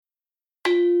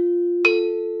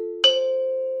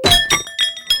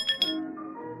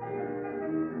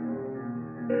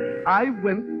I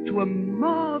went to a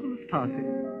marvelous party.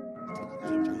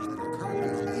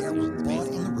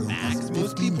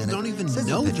 Most people don't even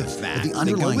know the facts. The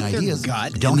underlying they go with ideas their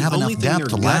gut, don't have and the enough only thing depth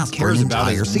to their last gut for an cares about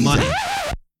entire is season. money.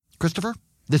 Christopher,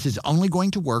 this is only going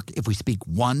to work if we speak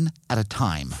one at a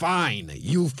time. Fine,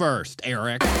 you first,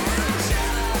 Eric.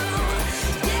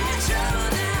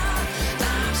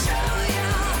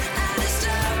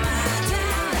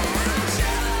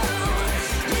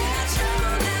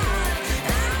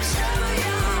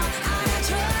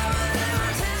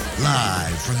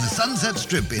 Live from the Sunset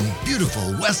Strip in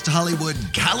beautiful West Hollywood,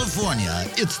 California,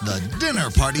 it's the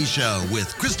Dinner Party Show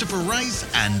with Christopher Rice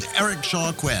and Eric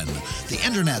Shaw Quinn, the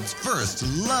internet's first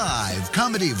live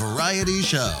comedy variety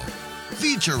show.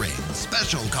 Featuring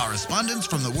special correspondents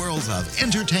from the worlds of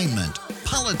entertainment,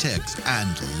 politics,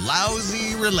 and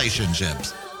lousy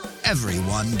relationships.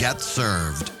 Everyone gets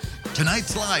served.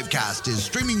 Tonight's live cast is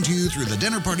streaming to you through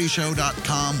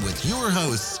thedinnerpartyshow.com with your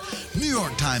hosts, New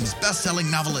York Times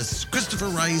bestselling novelists Christopher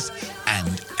Rice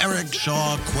and Eric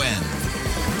Shaw Quinn.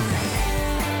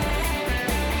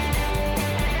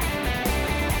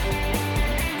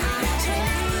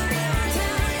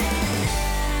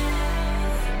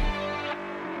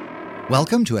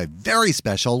 Welcome to a very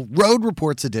special Road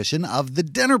Reports edition of The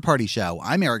Dinner Party Show.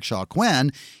 I'm Eric Shaw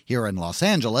Quinn here in Los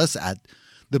Angeles at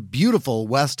the beautiful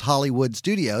West Hollywood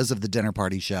studios of The Dinner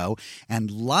Party Show, and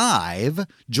live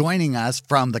joining us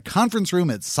from the conference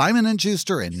room at Simon &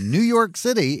 Schuster in New York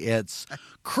City, it's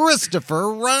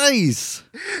Christopher Rice.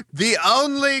 The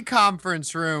only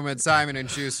conference room at Simon &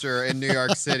 Schuster in New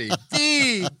York City.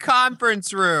 The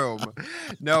conference room.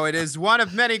 No, it is one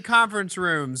of many conference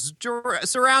rooms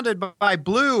surrounded by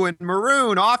blue and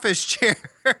maroon office chairs.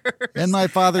 In my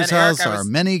father's And Eric, house are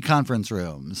many conference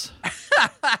rooms.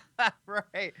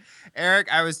 Right.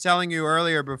 Eric, I was telling you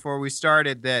earlier before we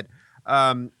started that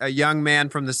a young man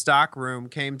from the stock room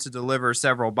came to deliver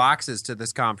several boxes to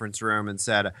this conference room and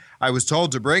said, I was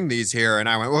told to bring these here. And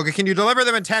I went, well, can you deliver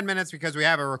them in 10 minutes because we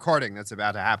have a recording that's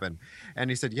about to happen?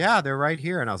 And he said, yeah, they're right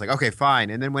here. And I was like, okay,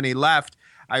 fine. And then when he left,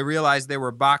 I realized they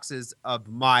were boxes of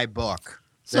my book.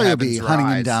 So you'll be hunting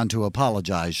him down to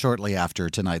apologize shortly after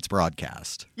tonight's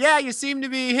broadcast. Yeah, you seem to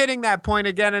be hitting that point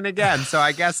again and again, so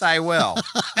I guess I will.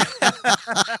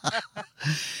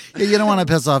 You don't want to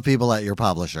piss off people at your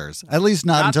publishers, at least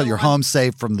not until you're home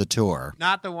safe from the tour.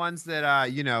 Not the ones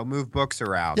that, move books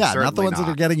around. Yeah, Certainly not the ones that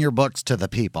are getting your books to the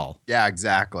people. Yeah,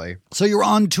 exactly. So you're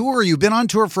on tour. You've been on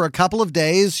tour for a couple of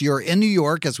days. You're in New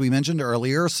York, as we mentioned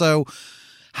earlier. So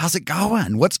how's it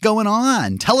going? What's going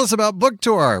on? Tell us about Book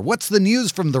Tour. What's the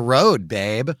news from the road,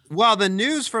 babe? Well, the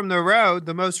news from the road,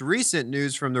 the most recent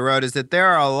news from the road is that there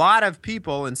are a lot of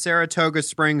people in Saratoga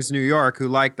Springs, New York, who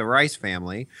like the Rice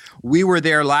family. We were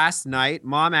there last night.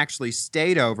 Mom actually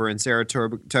stayed over in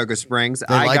Saratoga Springs.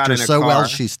 They liked her so well,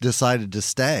 she decided to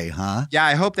stay, huh? Yeah,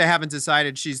 I hope they haven't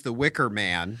decided she's the Wicker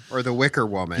Man or the Wicker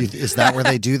Woman. Is that where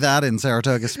they do that, in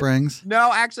Saratoga Springs?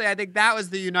 No, actually, I think that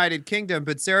was the United Kingdom,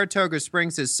 but Saratoga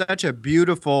Springs is such a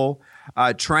beautiful,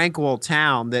 tranquil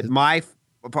town that my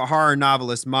horror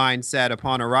novelist mind said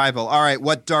upon arrival, all right,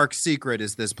 what dark secret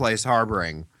is this place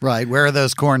harboring? Right, where are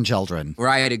those corn children?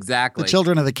 Right, exactly. The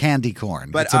children of the candy corn.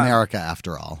 But it's America,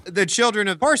 after all. The children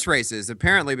of horse races,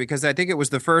 apparently, because I think it was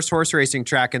the first horse racing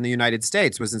track in the United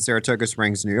States was in Saratoga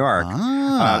Springs, New York.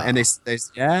 And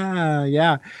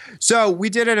yeah. So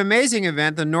we did an amazing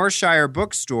event, the Northshire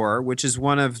Bookstore, which is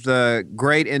one of the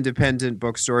great independent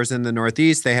bookstores in the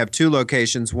Northeast. They have two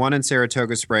locations, one in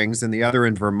Saratoga Springs and the other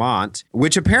in Vermont,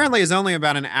 which apparently is only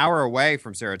about an hour away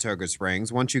from Saratoga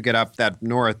Springs. Once you get up that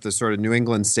north, the sort of New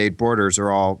England state borders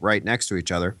are all right next to each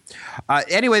other.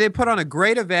 Anyway, they put on a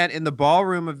great event in the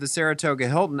ballroom of the Saratoga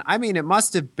Hilton. I mean, it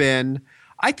must have been,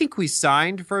 I think we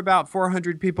signed for about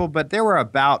 400 people, but there were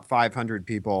about 500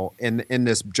 people in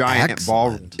this giant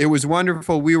ballroom. It was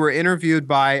wonderful. We were interviewed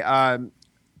by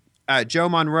Joe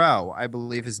Monroe, I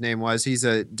believe his name was. He's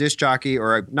a disc jockey,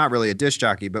 or not really a disc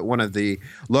jockey, but one of the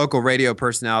local radio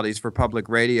personalities for public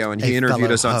radio, and he interviewed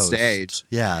us on stage.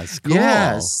 Yes, cool.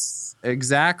 Yes.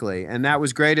 Exactly. And that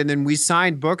was great. And then we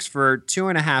signed books for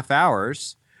 2.5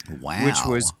 hours. Wow. Which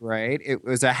was great. It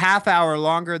was a half hour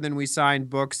longer than we signed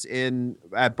books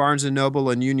at Barnes &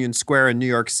 Noble in Union Square in New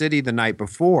York City the night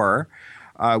before,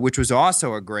 which was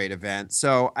also a great event.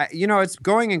 So, it's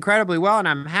going incredibly well, and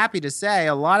I'm happy to say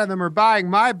a lot of them are buying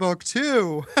my book,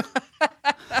 too.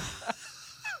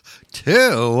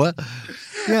 Two?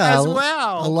 Yeah, as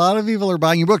well. A lot of people are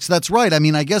buying your books. That's right. I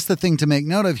mean, I guess the thing to make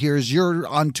note of here is you're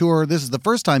on tour. This is the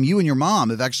first time you and your mom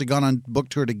have actually gone on book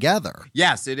tour together.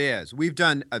 Yes, it is. We've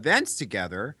done events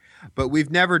together, but we've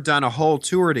never done a whole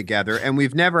tour together, and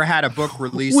we've never had a book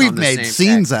release We've on the made same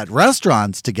scenes day. at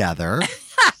restaurants together.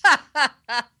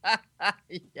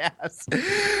 Yes.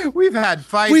 We've had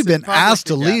fights. We've in been public asked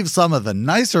to together. leave some of the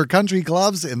nicer country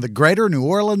clubs in the greater New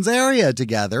Orleans area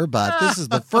together, but this is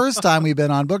the first time we've been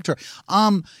on book tour.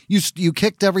 You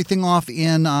kicked everything off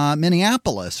in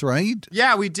Minneapolis, right?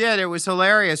 Yeah, we did. It was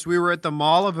hilarious. We were at the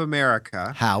Mall of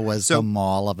America. How was the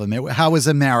Mall of America? How was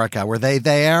America? Were they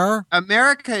there?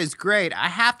 America is great. I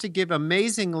have to give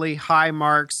amazingly high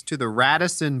marks to the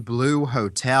Radisson Blu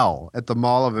Hotel at the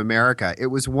Mall of America. It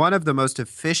was one of the most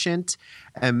efficient,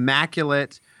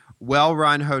 immaculate,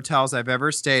 well-run hotels I've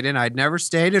ever stayed in. I'd never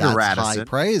stayed at a That's Radisson. high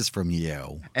praise from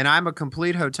you. And I'm a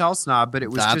complete hotel snob, but it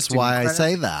was That's just why I incredible.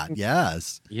 say that.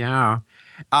 Yes. Yeah.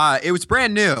 It was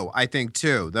brand new, I think,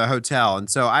 too, the hotel. And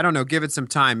so, I don't know, give it some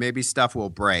time. Maybe stuff will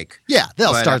break. Yeah,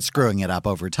 they'll But, start screwing it up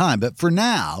over time. But for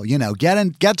now,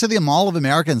 get to the Mall of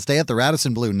America and stay at the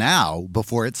Radisson Blu now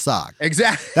before it sucks.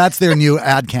 Exactly. That's their new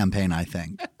ad campaign, I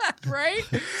think. Right?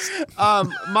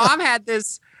 Mom had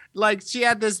this, she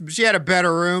had a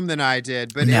better room than I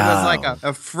did, but it was like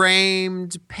a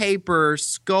framed paper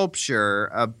sculpture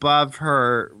above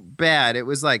her bed. It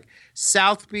was like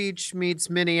South Beach meets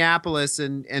Minneapolis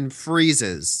and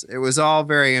freezes. It was all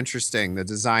very interesting, the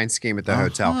design scheme at the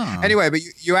hotel. Anyway, but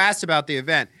you asked about the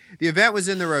event. The event was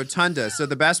in the Rotunda, so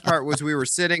the best part was we were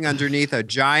sitting underneath a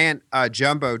giant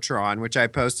jumbotron, which I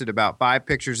posted about 5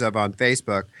 pictures of on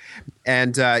Facebook.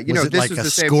 And, Was it this like was a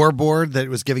the same. scoreboard that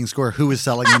was giving score who was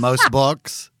selling the most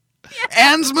books?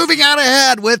 Ann's moving out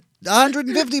ahead with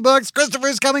 150 books.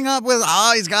 Christopher's coming up with,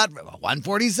 he's got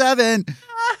 147.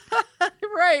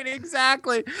 Right,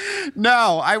 exactly.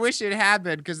 No, I wish it had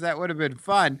been because that would have been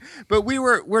fun. But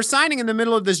we're signing in the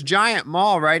middle of this giant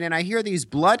mall, right? And I hear these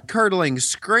blood-curdling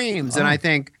screams, and I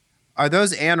think, are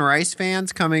those Anne Rice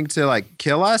fans coming to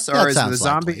kill us, or That is it the sounds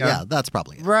zombie? likely. Yeah, that's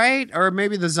probably it. Right, or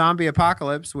maybe the zombie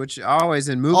apocalypse, which always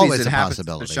in movies Always it a happens at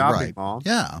the possibility, shopping right? mall.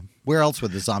 Yeah. Where else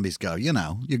would the zombies go? You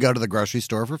go to the grocery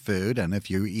store for food, and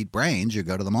if you eat brains, you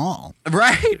go to the mall.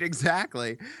 Right,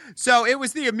 exactly. So it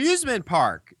was the amusement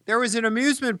park. There was an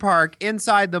amusement park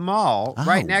inside the mall,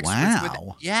 right next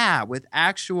wow. with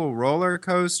actual roller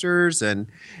coasters, and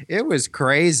it was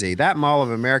crazy. That Mall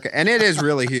of America, and it is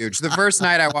really huge. The first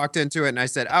night I walked into it, and I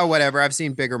said, "Oh, whatever. I've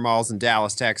seen bigger malls in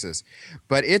Dallas, Texas,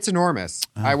 but it's enormous."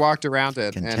 I walked around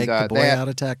it, Can and take the boy out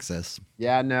of Texas.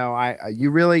 Yeah, no,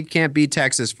 you really can't beat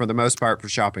Texas for the most part for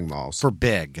shopping malls. For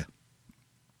big.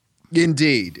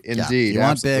 Indeed. Yeah, you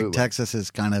want absolutely. big, Texas is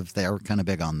they're kind of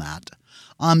big on that.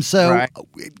 Right.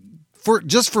 For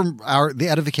the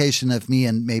edification of me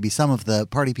and maybe some of the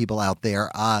party people out there,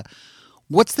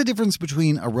 what's the difference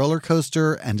between a roller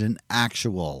coaster and an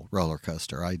actual roller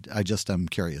coaster? I just am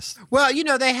curious. Well,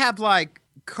 they have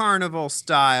carnival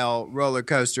style roller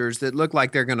coasters that look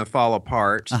like they're going to fall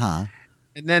apart. Uh-huh.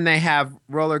 And then they have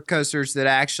roller coasters that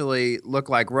actually look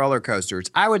like roller coasters.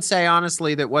 I would say,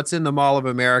 honestly, that what's in the Mall of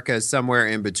America is somewhere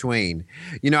in between.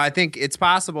 I think it's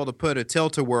possible to put a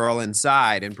tilt-a-whirl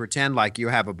inside and pretend like you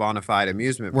have a bona fide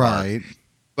amusement park. Right.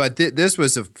 But this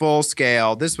was a full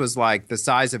scale. This was like the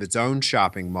size of its own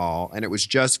shopping mall, and it was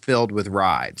just filled with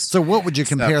rides. So what would you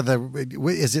compare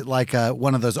is it like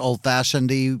one of those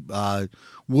old-fashioned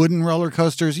wooden roller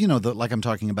coasters, like I'm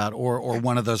talking about, or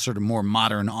one of those sort of more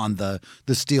modern on the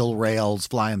steel rails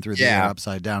flying through the air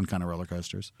upside down kind of roller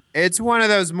coasters? It's one of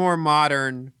those more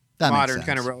modern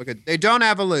kind of roller coaster. They don't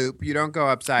have a loop. You don't go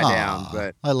upside down.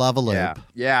 But I love a loop.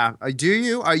 Yeah. Do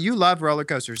you? You love roller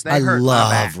coasters. I hurt my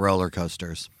love back. roller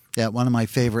coasters. Yeah, one of my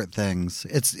favorite things.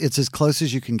 It's as close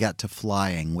as you can get to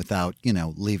flying without,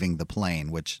 leaving the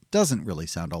plane, which doesn't really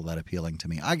sound all that appealing to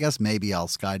me. I guess maybe I'll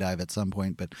skydive at some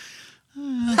point, but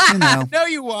No,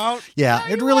 you won't. Yeah,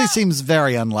 No, it really seems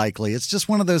very unlikely. It's just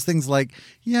one of those things I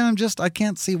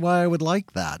can't see why I would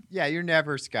like that. Yeah, you're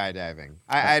never skydiving.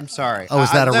 I'm sorry. Oh,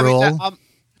 is that a rule?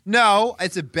 No,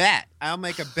 it's a bet. I'll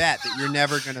make a bet that you're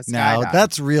never going to skydive. No,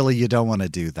 that's really, you don't want to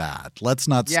do that. Let's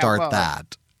not start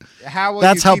that.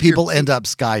 That's how people end up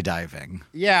skydiving.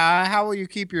 Yeah, how will you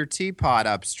keep your teapot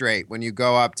up straight when you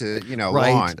go up to,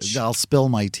 right. launch? I'll spill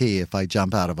my tea if I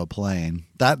jump out of a plane.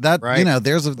 That right.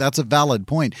 That's a valid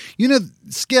point.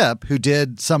 Skip, who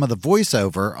did some of the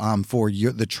voiceover for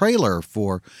the trailer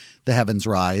for The Heavens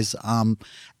Rise,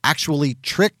 actually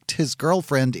tricked his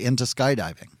girlfriend into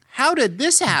skydiving. How did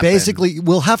this happen? Basically,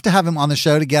 we'll have to have him on the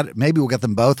show maybe we'll get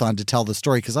them both on to tell the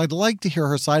story because I'd like to hear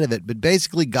her side of it, but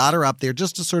basically got her up there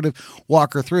just to sort of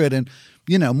walk her through it. And,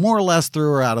 more or less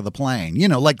threw her out of the plane.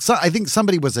 I think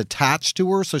somebody was attached to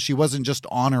her, so she wasn't just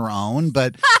on her own.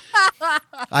 But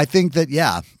I think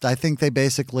they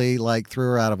basically like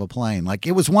threw her out of a plane. Like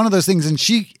it was one of those things. And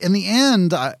she, in the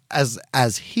end,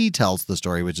 as he tells the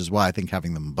story, which is why I think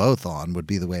having them both on would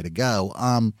be the way to go.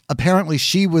 Apparently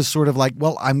she was sort of like,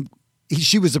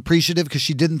 she was appreciative because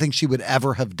she didn't think she would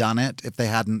ever have done it if they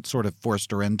hadn't sort of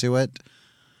forced her into it.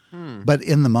 But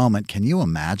in the moment, can you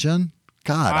imagine?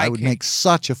 God, I would make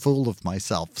such a fool of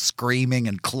myself, screaming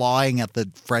and clawing at the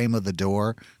frame of the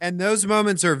door. And those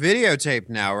moments are videotaped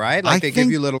now, right? Like they give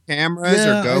you little cameras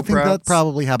or GoPros? I think that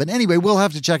probably happened. Anyway, we'll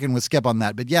have to check in with Skip on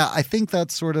that. But yeah, I think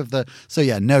that's sort of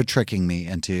no tricking me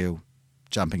into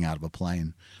jumping out of a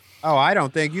plane. Oh, I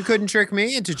don't think you couldn't trick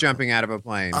me into jumping out of a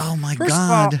plane. Oh, my First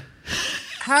God. Of all,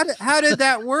 how did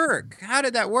that work? How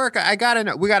did that work? I gotta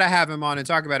know. We gotta have him on and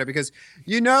talk about it because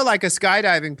like a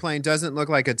skydiving plane doesn't look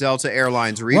like a Delta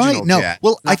Airlines regional jet.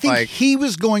 Well, I think he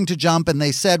was going to jump, and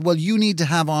they said, "Well, you need to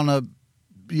have on a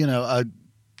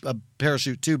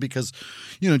parachute too because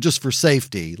just for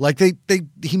safety." Like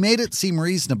he made it seem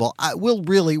reasonable.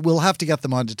 We'll have to get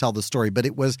them on to tell the story, but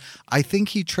I think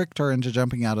he tricked her into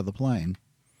jumping out of the plane.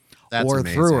 That's or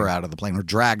amazing. Threw her out of the plane or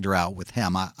dragged her out with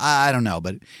him. I don't know,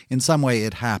 but in some way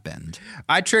it happened.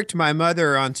 I tricked my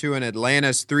mother onto an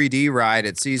Atlantis 3D ride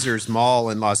at Caesars Mall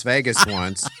in Las Vegas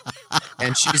once,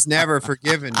 and she's never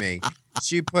forgiven me.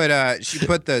 She put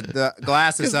the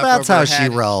glasses up over her head. That's how she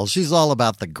rolls. She's all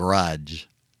about the grudge.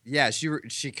 Yeah,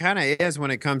 she kind of is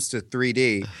when it comes to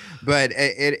 3D, but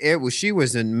she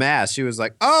was in mass. She was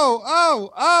like,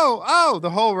 oh, the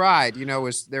whole ride.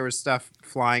 There was stuff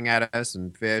flying at us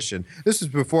and fish, and this was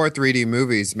before 3D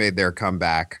movies made their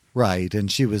comeback. Right, and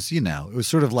she was, it was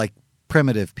sort of like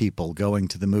primitive people going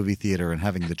to the movie theater and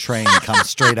having the train come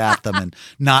straight at them and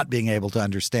not being able to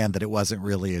understand that it wasn't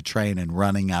really a train and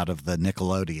running out of the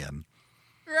Nickelodeon.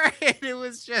 Right, it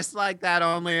was just like that,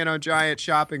 only in a giant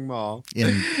shopping mall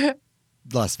in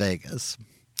Las Vegas.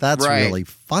 That's right. Really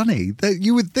funny. That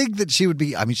you would think that she would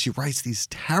be. I mean, she writes these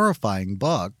terrifying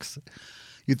books.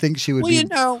 You'd think she would be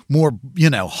more,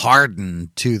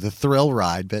 hardened to the thrill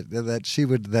ride, but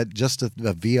that just a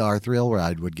VR thrill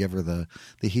ride would give her the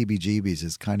heebie-jeebies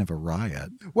is kind of a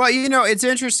riot. Well, it's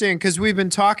interesting because we've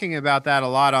been talking about that a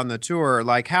lot on the tour.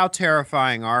 Like, how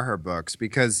terrifying are her books?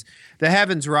 Because The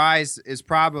Heavens Rise is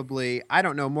probably, I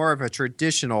don't know, more of a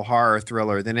traditional horror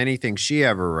thriller than anything she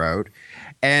ever wrote.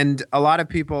 And a lot of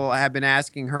people have been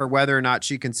asking her whether or not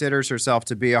she considers herself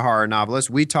to be a horror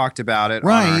novelist. We talked about it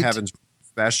on our Heavens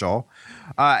special.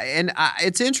 And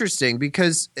it's interesting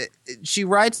because she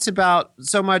writes about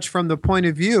so much from the point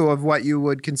of view of what you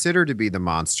would consider to be the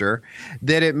monster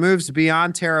that it moves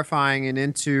beyond terrifying and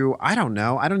into, I don't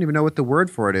even know what the word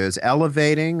for it is,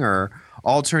 elevating or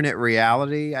alternate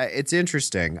reality. It's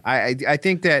interesting. I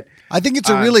think it's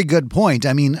a really good point.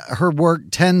 I mean, her work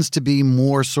tends to be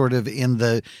more sort of in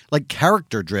the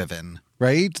character driven.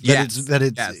 Right? Yes.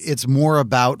 It's more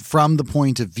about from the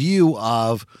point of view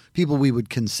of people we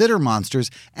would consider monsters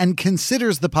and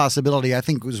considers the possibility, I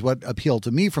think was what appealed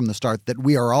to me from the start, that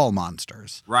we are all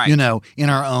monsters. Right. In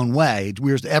our own way.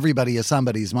 Everybody is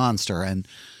somebody's monster. And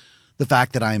the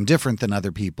fact that I am different than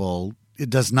other people, it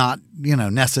does not,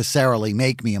 necessarily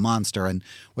make me a monster. And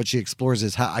what she explores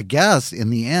is how, I guess,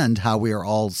 in the end, how we are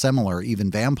all similar,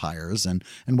 even vampires and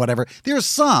whatever. There's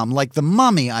some, like The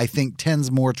Mummy, I think,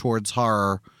 tends more towards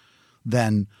horror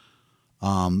than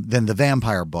the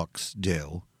vampire books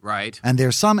do. Right. And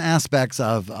there's some aspects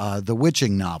of the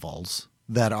witching novels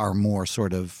that are more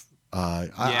sort of,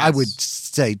 I would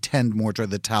say, tend more toward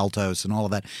the Taltos and all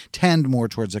of that, tend more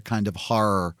towards a kind of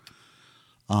horror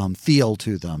feel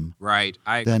to them. Right.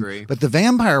 I agree. But the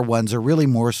vampire ones are really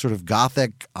more sort of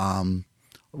gothic,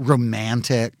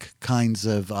 romantic kinds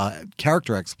of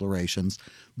character explorations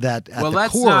that at the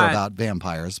core are about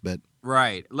vampires. But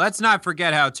right. Let's not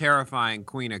forget how terrifying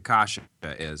Queen Akasha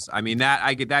is. I mean,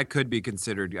 that could be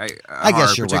considered I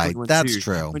guess you're right. That's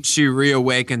true. When she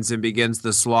reawakens and begins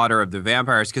the slaughter of the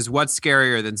vampires, because what's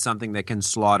scarier than something that can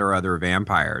slaughter other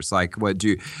vampires? Like,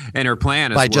 and her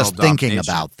plan is by just thinking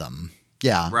domination. About them.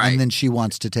 Yeah, right. And then she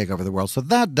wants to take over the world. So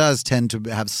that does tend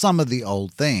to have some of the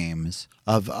old themes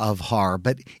of horror,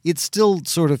 but it's still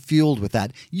sort of fueled with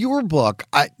that. Your book,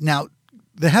 now,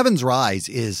 The Heavens Rise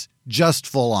is just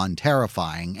full-on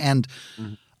terrifying. And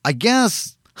I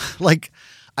guess,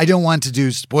 I don't want to do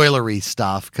spoilery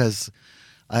stuff because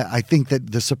I think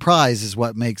that the surprise is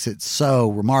what makes it so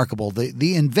remarkable.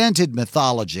 The invented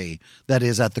mythology that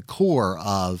is at the core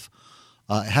of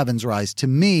Heavens Rise, to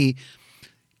me,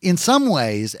 in some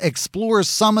ways, explores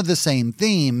some of the same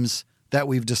themes that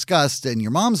we've discussed in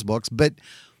your mom's books, but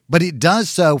But it does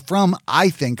so from, I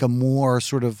think, a more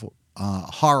sort of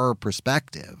horror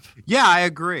perspective. Yeah, I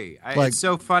agree. It's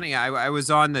so funny. I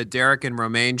was on the Derek and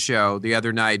Romaine show the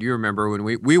other night. You remember when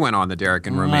we went on the Derek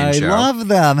and Romaine show? I love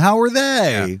them. How were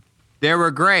they? Yeah. They were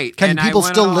great. Can people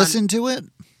still listen to it?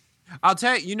 I'll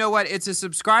tell you, you know what? It's a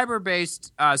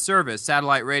subscriber-based service,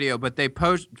 satellite radio, but they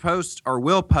post or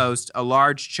will post a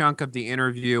large chunk of the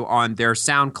interview on their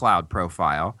SoundCloud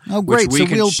profile. Oh, great. Which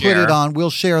So we'll put it on. We'll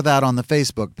share that on the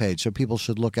Facebook page, so people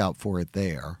should look out for it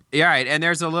there. Yeah, right. And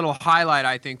there's a little highlight,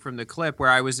 I think, from the clip where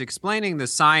I was explaining the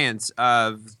science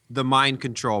of the mind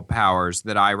control powers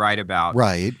that I write about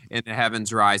in The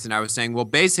Heavens Rise. And I was saying, well,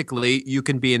 basically, you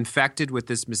can be infected with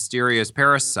this mysterious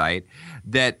parasite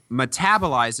that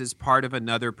metabolizes part of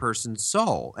another person's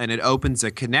soul, and it opens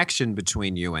a connection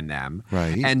between you and them.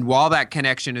 Right. And while that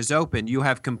connection is open, you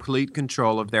have complete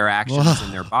control of their actions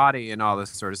and their body and all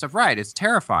this sort of stuff. Right. It's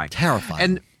terrifying. Terrifying.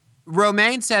 And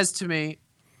Romaine says to me,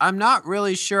 I'm not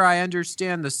really sure I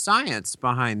understand the science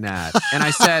behind that. And I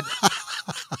said,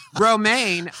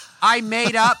 Romaine, I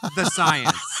made up the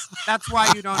science. That's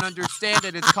why you don't understand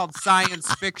it. It's called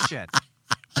science fiction.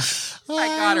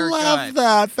 I love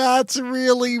that. That's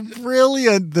really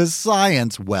brilliant. The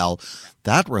science. Well,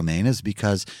 that, Romaine, is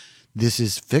because this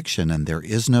is fiction and there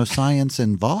is no science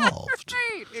involved.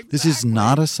 Right, exactly. This is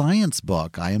not a science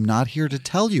book. I am not here to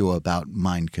tell you about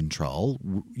mind control.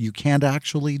 You can't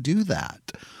actually do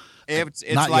that. It's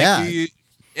not like yet.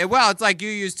 It's like you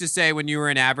used to say when you were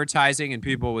in advertising and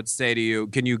people would say to you,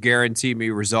 can you guarantee me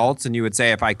results? And you would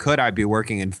say, if I could, I'd be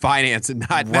working in finance and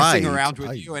not messing around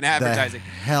with you in advertising.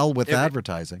 Hell with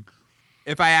advertising.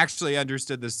 If I actually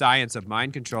understood the science of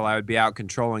mind control, I would be out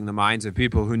controlling the minds of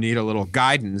people who need a little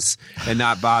guidance and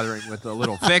not bothering with a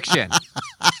little fiction.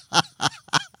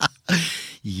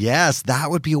 Yes,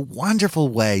 that would be a wonderful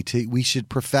way we should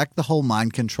perfect the whole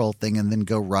mind control thing and then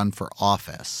go run for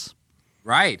office.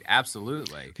 Right,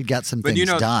 absolutely. To get some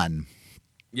things done.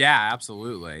 Yeah,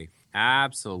 absolutely.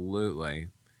 Absolutely.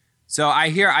 So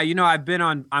I've been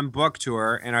on book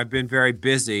tour and I've been very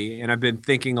busy and I've been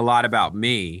thinking a lot about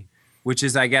me, which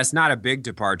is, I guess, not a big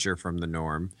departure from the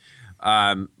norm.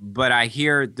 But I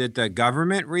hear that the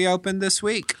government reopened this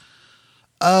week.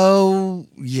 Oh,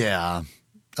 yeah.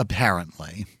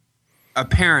 Apparently.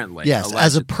 Yes, allegedly.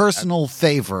 As a personal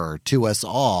favor to us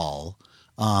all.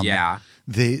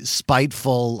 The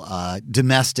spiteful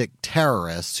domestic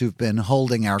terrorists who've been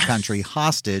holding our country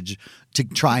hostage to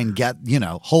try and get,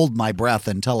 hold my breath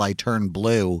until I turn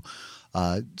blue,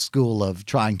 school of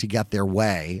trying to get their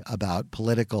way about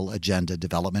political agenda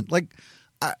development. Like,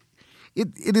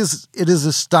 it is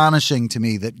astonishing to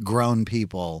me that grown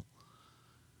people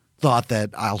thought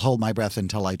that I'll hold my breath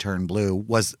until I turn blue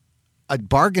was a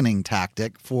bargaining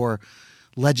tactic for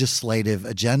legislative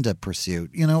agenda pursuit.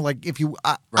 If you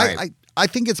I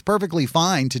think it's perfectly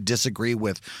fine to disagree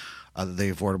with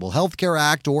the Affordable Health Care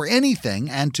Act or anything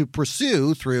and to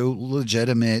pursue through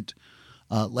legitimate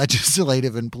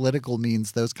legislative and political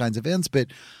means those kinds of ends. But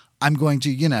I'm going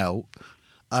to,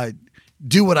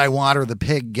 do what I want or the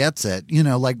pig gets it.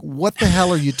 What the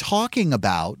hell are you talking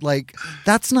about? Like,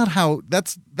 that's not how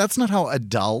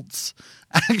adults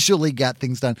actually get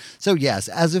things done. So yes,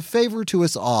 as a favor to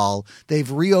us all, they've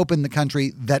reopened the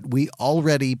country that we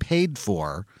already paid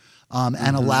for.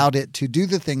 And allowed it to do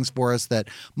the things for us that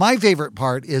my favorite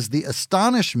part is the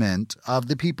astonishment of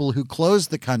the people who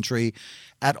closed the country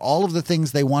at all of the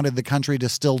things they wanted the country to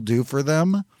still do for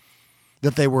them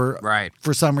that they were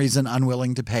for some reason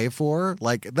unwilling to pay for.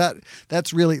 Like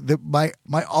that's really my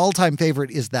all-time favorite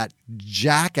is that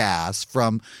jackass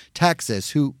from Texas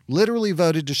who literally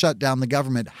voted to shut down the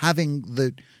government, having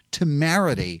the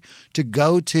temerity to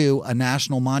go to a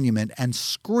national monument and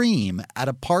scream at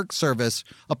a park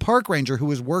ranger who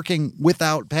was working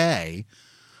without pay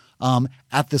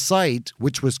at the site,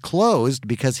 which was closed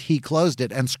because he closed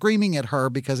it, and screaming at her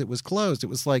because it was closed. It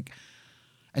was like,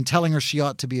 and telling her she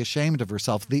ought to be ashamed of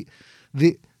herself.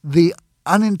 The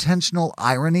unintentional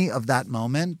irony of that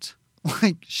moment,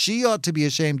 like she ought to be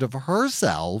ashamed of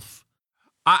herself.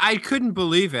 I couldn't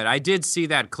believe it. I did see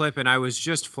that clip and I was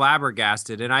just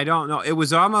flabbergasted. And I don't know. It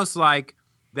was almost like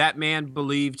that man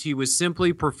believed he was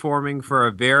simply performing for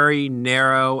a very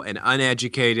narrow and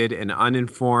uneducated and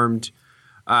uninformed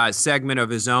segment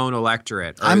of his own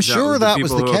electorate. I'm sure that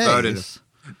was the case.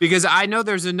 Because I know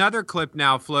there's another clip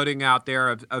now floating out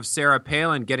there of Sarah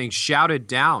Palin getting shouted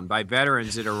down by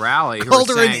veterans at a rally. Called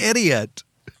her an idiot.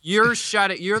 You're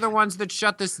the ones that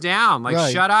shut this down.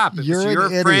 Like, shut up. You're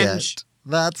an idiot. Fringe.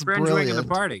 That's fringe brilliant. wing of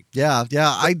the party. Yeah.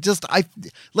 I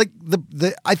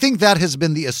think that has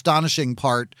been the astonishing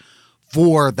part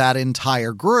for that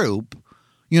entire group.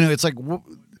 It's like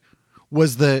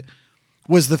was the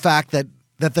fact that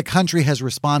the country has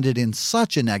responded in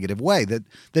such a negative way that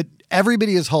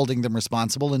everybody is holding them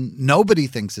responsible and nobody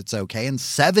thinks it's okay. And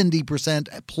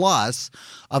 70% plus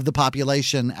of the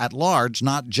population at large,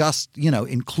 not just,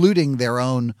 including their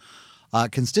own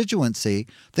constituency,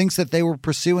 thinks that they were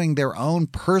pursuing their own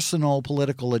personal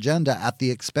political agenda at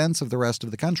the expense of the rest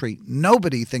of the country.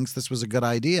 Nobody thinks this was a good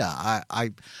idea.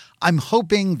 I'm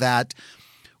hoping that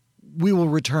we will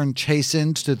return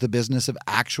chastened to the business of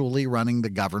actually running the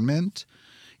government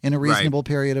in a reasonable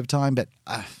period of time. But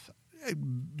I've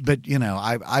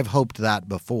hoped that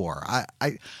before.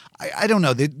 I don't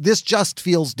know. This just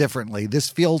feels differently. This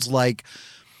feels like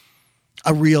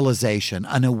a realization,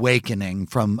 an awakening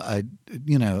from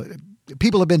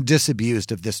people have been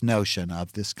disabused of this notion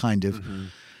of this kind of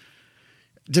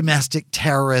domestic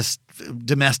terrorist,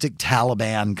 domestic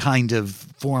Taliban kind of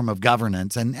form of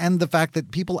governance, and the fact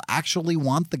that people actually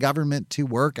want the government to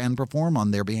work and perform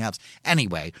on their behalf.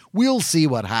 Anyway, we'll see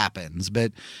what happens.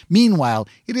 But meanwhile,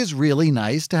 it is really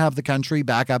nice to have the country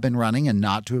back up and running and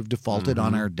not to have defaulted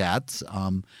on our debts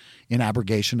in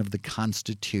abrogation of the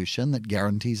Constitution that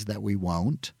guarantees that we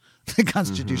won't. The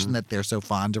Constitution that they're so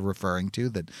fond of referring to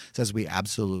that says we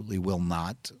absolutely will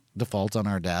not default on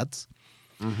our debts.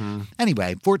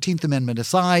 Anyway, 14th Amendment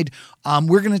aside,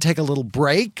 we're going to take a little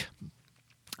break,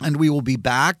 and we will be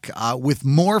back with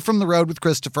more From the Road with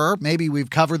Christopher. Maybe we've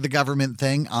covered the government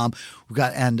thing. We've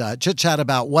got chit-chat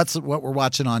about what we're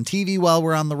watching on TV while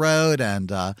we're on the road,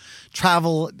 and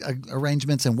travel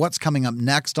arrangements, and what's coming up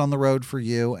next on the road for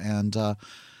you, and I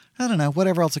don't know,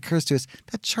 whatever else occurs to us.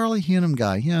 That Charlie Hunnam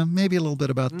guy, maybe a little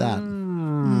bit about that.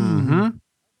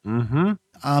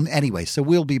 Anyway, so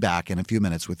we'll be back in a few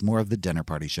minutes with more of The Dinner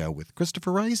Party Show with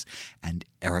Christopher Rice and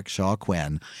Eric Shaw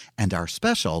Quinn and our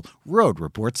special Road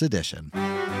Reports edition. And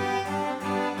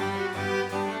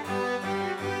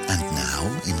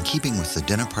now, in keeping with The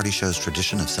Dinner Party Show's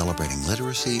tradition of celebrating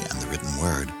literacy and the written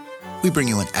word, we bring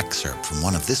you an excerpt from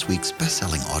one of this week's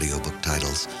best-selling audiobook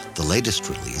titles, the latest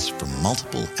release from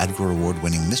multiple Edgar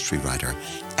Award-winning mystery writer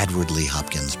Edward Lee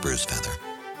Hopkins' Bruisefeather.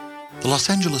 The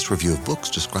Los Angeles Review of Books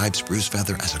describes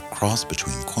Bruisefeather as a cross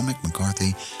between Cormac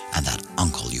McCarthy and that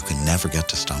uncle you can never get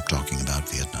to stop talking about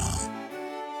Vietnam.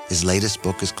 His latest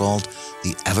book is called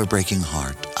The Ever-Breaking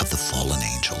Heart of the Fallen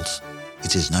Angels.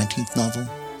 It's his 19th novel,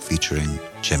 featuring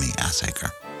Jimmy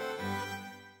Assaker.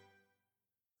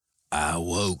 I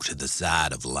awoke to the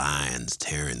sight of lions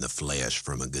tearing the flesh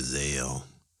from a gazelle.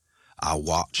 I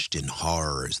watched in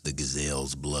horror as the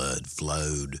gazelle's blood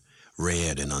flowed,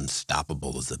 red and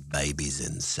unstoppable as a baby's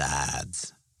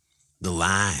insides. The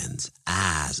lion's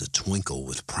eyes a twinkle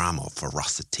with primal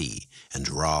ferocity and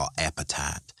raw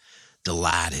appetite,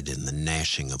 delighted in the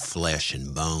gnashing of flesh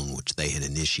and bone which they had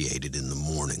initiated in the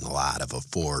morning light of a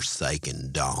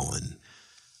forsaken dawn.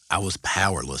 I was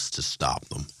powerless to stop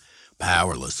them,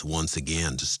 powerless once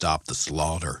again to stop the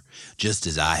slaughter, just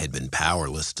as I had been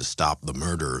powerless to stop the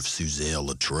murder of Suzelle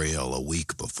Luttrell a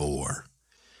week before.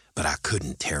 But I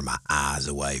couldn't tear my eyes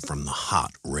away from the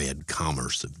hot red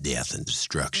commerce of death and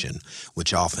destruction,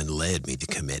 which often led me to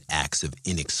commit acts of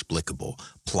inexplicable,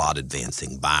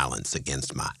 plot-advancing violence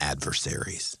against my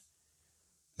adversaries.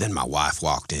 Then my wife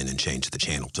walked in and changed the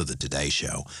channel to the Today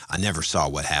Show. I never saw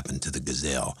what happened to the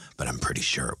gazelle, but I'm pretty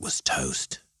sure it was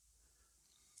toast.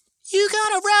 You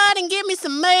gonna ride and get me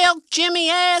some milk, Jimmy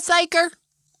Assaker?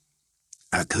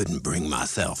 I couldn't bring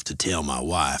myself to tell my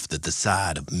wife that the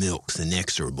sight of milk's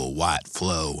inexorable white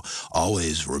flow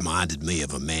always reminded me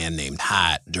of a man named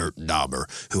Hyatt Dirt Dauber,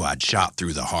 who I'd shot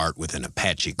through the heart with an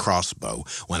Apache crossbow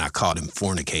when I caught him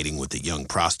fornicating with a young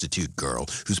prostitute girl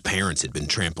whose parents had been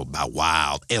trampled by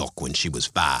wild elk when she was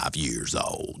 5 years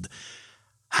old.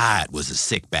 Hyatt was a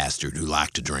sick bastard who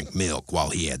liked to drink milk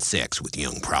while he had sex with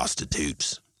young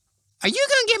prostitutes. Are you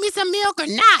gonna get me some milk or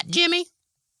not, Jimmy?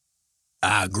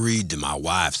 I agreed to my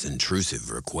wife's intrusive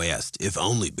request, if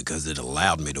only because it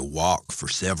allowed me to walk for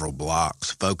several blocks,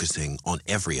 focusing on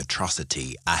every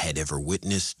atrocity I had ever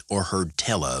witnessed or heard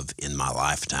tell of in my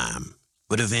lifetime.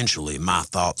 But eventually, my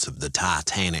thoughts of the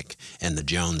Titanic and the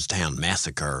Jonestown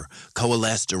Massacre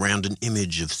coalesced around an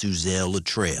image of Suzelle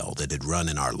Luttrell that had run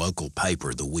in our local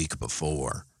paper the week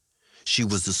before. She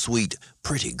was a sweet,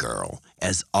 pretty girl,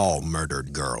 as all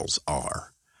murdered girls are.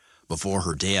 Before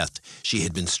her death, she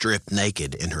had been stripped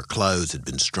naked and her clothes had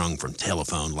been strung from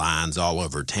telephone lines all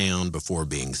over town before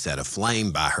being set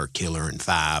aflame by her killer in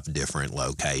 5 different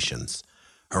locations.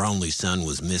 Her only son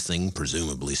was missing,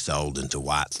 presumably sold into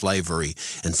white slavery,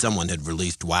 and someone had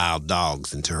released wild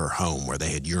dogs into her home where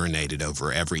they had urinated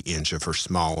over every inch of her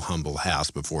small, humble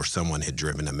house before someone had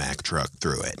driven a Mack truck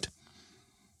through it.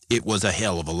 It was a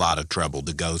hell of a lot of trouble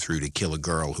to go through to kill a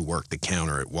girl who worked the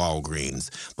counter at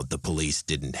Walgreens, but the police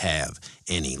didn't have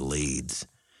any leads.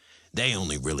 They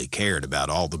only really cared about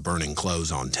all the burning clothes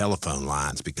on telephone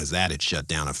lines because that had shut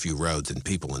down a few roads and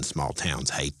people in small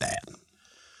towns hate that.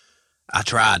 I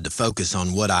tried to focus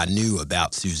on what I knew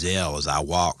about Suzelle as I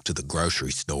walked to the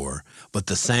grocery store, but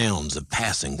the sounds of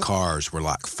passing cars were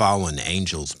like fallen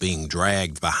angels being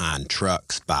dragged behind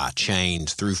trucks by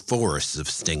chains through forests of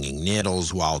stinging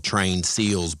nettles while trained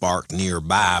seals barked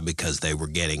nearby because they were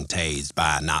getting tased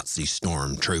by a Nazi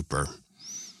stormtrooper.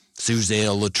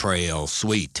 Suzelle Latrell,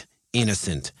 sweet,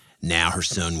 innocent. Now her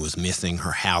son was missing,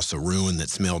 her house a ruin that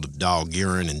smelled of dog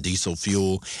urine and diesel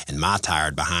fuel, and my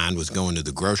tired behind was going to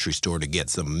the grocery store to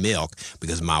get some milk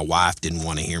because my wife didn't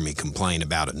want to hear me complain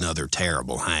about another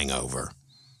terrible hangover.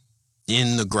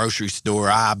 In the grocery store,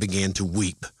 I began to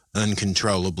weep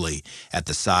uncontrollably at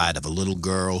the sight of a little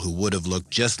girl who would have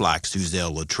looked just like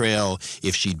Suzelle Latrell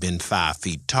if she'd been 5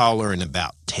 feet taller and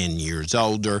about 10 years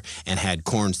older and had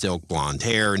corn silk blonde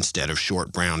hair instead of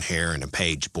short brown hair and a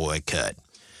page boy cut.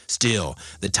 Still,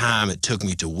 the time it took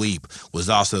me to weep was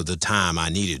also the time I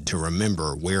needed to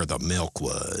remember where the milk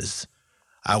was.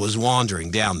 I was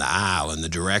wandering down the aisle in the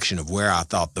direction of where I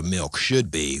thought the milk should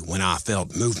be when I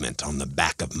felt movement on the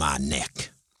back of my neck.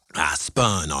 I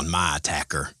spun on my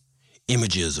attacker.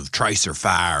 Images of tracer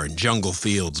fire and jungle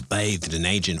fields bathed in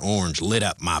Agent Orange lit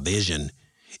up my vision.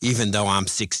 Even though I'm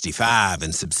 65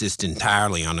 and subsist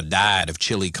entirely on a diet of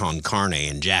chili con carne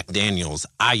and Jack Daniels,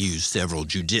 I use several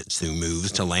jiu-jitsu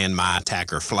moves to land my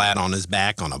attacker flat on his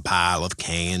back on a pile of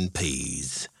canned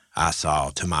peas. I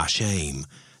saw, to my shame,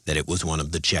 that it was one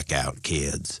of the checkout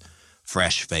kids,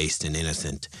 fresh-faced and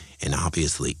innocent, and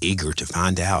obviously eager to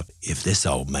find out if this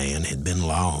old man had been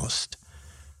lost.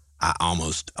 I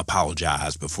almost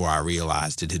apologized before I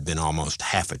realized it had been almost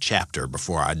half a chapter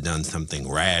before I'd done something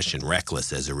rash and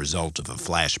reckless as a result of a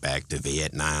flashback to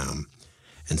Vietnam.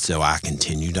 And so I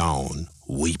continued on,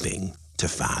 weeping, to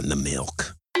find the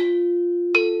milk.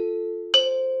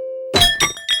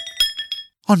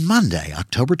 On Monday,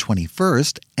 October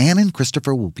 21st, Anne and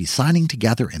Christopher will be signing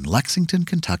together in Lexington,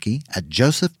 Kentucky at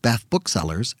Joseph Beth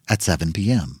Booksellers at 7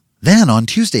 p.m. Then on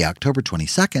Tuesday, October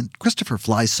 22nd, Christopher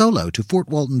flies solo to Fort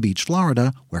Walton Beach,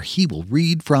 Florida, where he will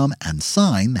read from and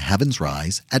sign The Heavens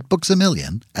Rise at Books A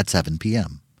Million at 7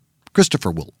 p.m. Christopher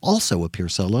will also appear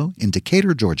solo in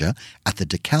Decatur, Georgia at the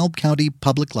DeKalb County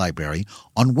Public Library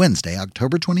on Wednesday,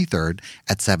 October 23rd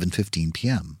at 7:15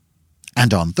 p.m.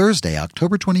 And on Thursday,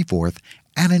 October 24th,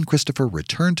 Anne and Christopher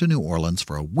return to New Orleans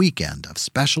for a weekend of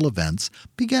special events,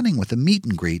 beginning with a meet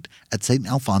and greet at St.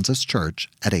 Alphonsus Church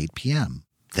at 8 p.m.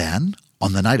 Then,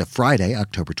 on the night of Friday,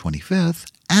 October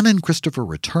 25th, Anne and Christopher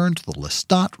return to the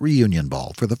Lestat Reunion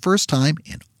Ball for the first time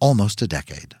in almost a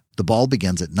decade. The ball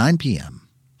begins at 9 p.m.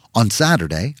 On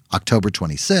Saturday, October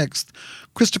 26th,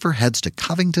 Christopher heads to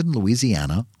Covington,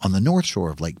 Louisiana, on the north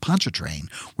shore of Lake Pontchartrain,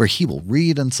 where he will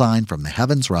read and sign from The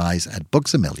Heavens Rise at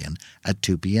Books A Million at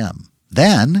 2 p.m.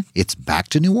 Then it's back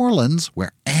to New Orleans,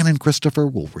 where Anne and Christopher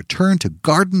will return to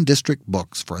Garden District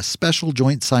Books for a special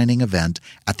joint signing event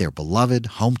at their beloved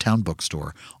hometown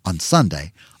bookstore on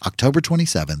Sunday, October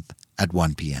 27th at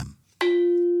 1 p.m.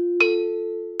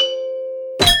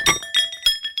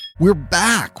 We're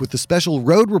back with the special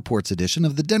Road Reports edition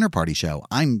of the Dinner Party Show.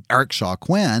 I'm Eric Shaw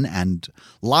Quinn, and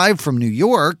live from New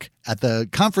York at the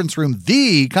conference room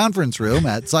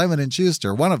at Simon &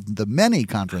 Schuster, one of the many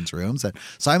conference rooms at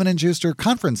Simon & Schuster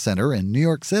Conference Center in New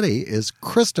York City, is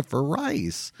Christopher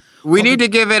Rice. We need to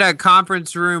give it a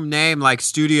conference room name like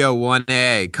Studio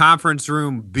 1A, Conference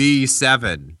Room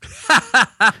B7.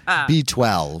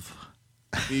 B12.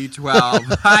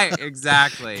 B12. Hi,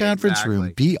 exactly. Conference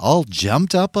room B, all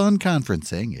jumped up on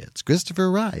conferencing. It's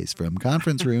Christopher Rice from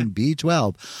Conference Room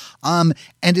B12. And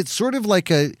it's sort of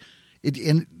like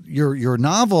in your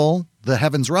novel, The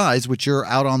Heavens Rise, which you're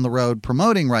out on the road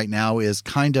promoting right now, is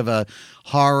kind of a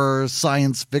horror,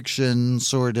 science fiction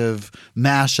sort of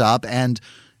mashup. And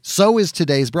so is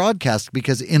today's broadcast,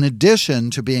 because in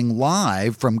addition to being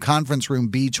live from Conference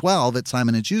Room B12 at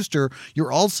Simon & Schuster,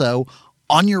 you're also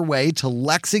on your way to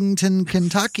Lexington,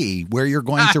 Kentucky, where you're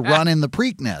going to run in the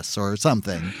Preakness or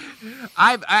something.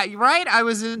 I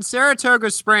was in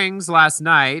Saratoga Springs last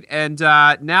night, and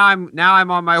now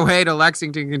I'm on my way to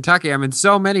Lexington, Kentucky. I'm in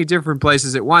so many different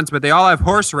places at once, but they all have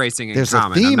horse racing in There's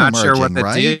common. A theme I'm not emerging, sure what the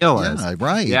right? deal is. Yeah,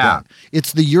 right. Yeah.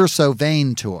 It's the You're So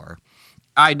Vain tour.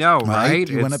 I know, right?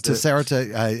 You went up to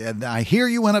Saratoga. I hear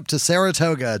you went up to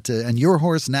Saratoga, and your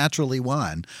horse naturally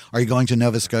won. Are you going to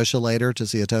Nova Scotia later to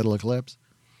see a total eclipse?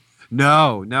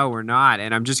 No, we're not.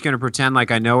 And I'm just going to pretend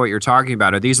like I know what you're talking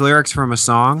about. Are these lyrics from a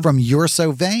song? From You're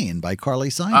So Vain by Carly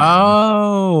Simon.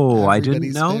 Oh, I didn't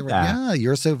Everybody's know favorite. that. Yeah,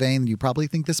 You're So Vain. You probably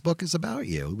think this book is about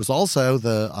you. It was also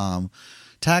the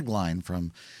tagline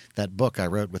from that book I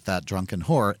wrote with that drunken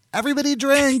whore. Everybody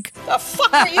drink. The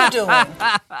fuck are you doing?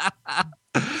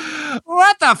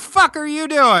 What the fuck are you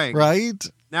doing? Right?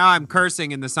 Now I'm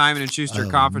cursing in the Simon & Schuster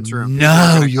conference room.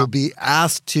 No, you'll be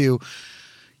asked to,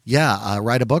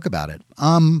 write a book about it.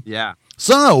 Yeah.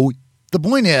 So the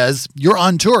point is, you're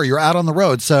on tour. You're out on the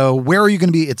road. So where are you going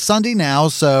to be? It's Sunday now.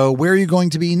 So where are you going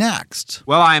to be next?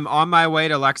 Well, I'm on my way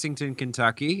to Lexington,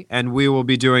 Kentucky, and we will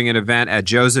be doing an event at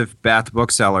Joseph Beth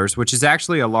Booksellers, which is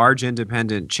actually a large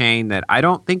independent chain that I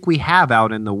don't think we have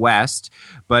out in the West,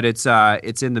 but it's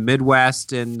in the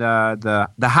Midwest and the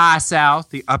high South,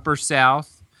 the upper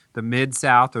South, the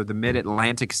Mid-South, or the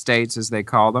Mid-Atlantic states, as they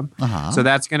call them. Uh-huh. So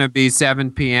that's going to be 7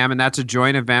 p.m., and that's a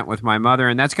joint event with my mother,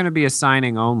 and that's going to be a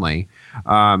signing only.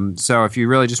 So if you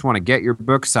really just want to get your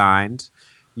book signed,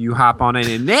 you hop on it.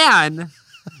 And then,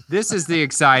 this is the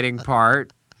exciting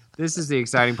part.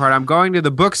 I'm going to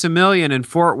the Books A Million in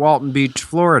Fort Walton Beach,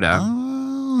 Florida.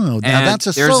 Oh, now that's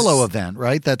a solo event,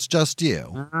 right? That's just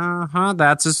you. Uh-huh,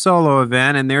 that's a solo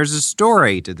event, and there's a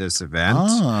story to this event.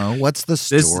 Oh, what's the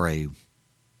story?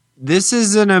 This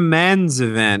is an amends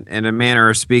event, in a manner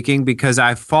of speaking, because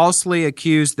I falsely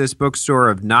accused this bookstore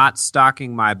of not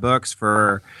stocking my books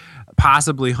for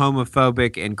possibly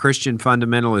homophobic and Christian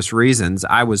fundamentalist reasons.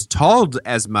 I was told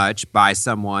as much by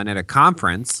someone at a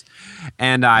conference,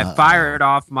 and I fired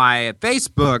off my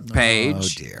Facebook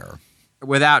page. Oh, dear.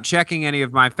 Without checking any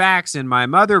of my facts, and my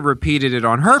mother repeated it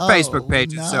on her Facebook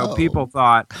page, and so people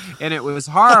thought, and it was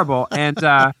horrible. And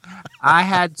I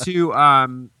had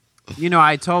to...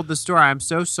 I told the store, I'm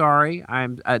so sorry.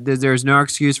 There's no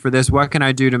excuse for this. What can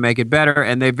I do to make it better?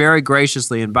 And they very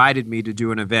graciously invited me to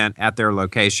do an event at their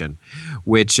location,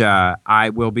 which I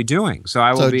will be doing. So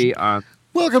I will be...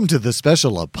 welcome to the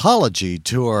special apology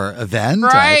tour event.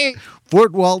 Right.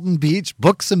 Fort Walton Beach,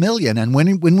 Books A Million. And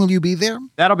when will you be there?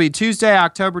 That'll be Tuesday,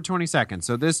 October 22nd.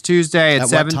 So this Tuesday at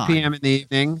 7 p.m. in the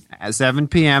evening. At 7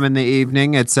 p.m. in the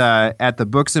evening. It's at the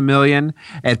Books A Million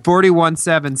at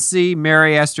 417C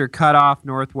Mary Esther Cutoff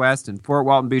Northwest in Fort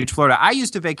Walton Beach, Florida. I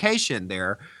used to vacation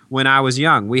there when I was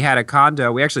young. We had a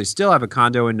condo. We actually still have a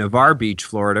condo in Navarre Beach,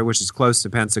 Florida, which is close to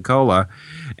Pensacola.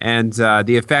 And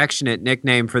the affectionate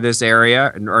nickname for this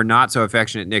area, or not so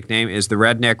affectionate nickname, is the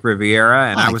Redneck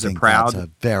Riviera. And I was a proud... That's a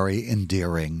very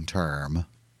endearing term.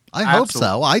 I hope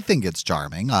so. I think it's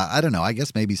charming. I don't know. I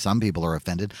guess maybe some people are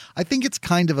offended. I think it's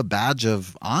kind of a badge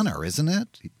of honor, isn't it?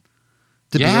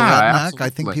 To be a redneck. Absolutely. I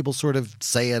think people sort of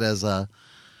say it as a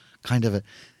kind of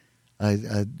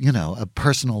a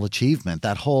personal achievement.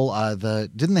 That whole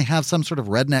didn't they have some sort of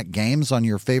redneck games on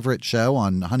your favorite show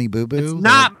on Honey Boo Boo? It's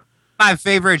not my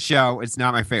favorite show. It's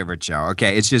not my favorite show.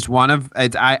 Okay, it's just one of.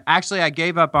 I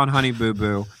gave up on Honey Boo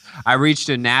Boo. I reached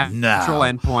a natural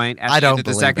endpoint at the end of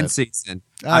the second season.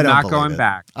 I'm not going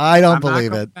back. I don't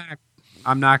believe it.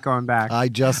 I'm not going back. I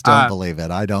just don't believe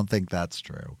it. I don't think that's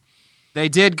true. They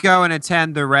did go and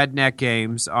attend the redneck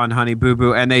games on Honey Boo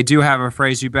Boo, and they do have a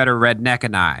phrase, you better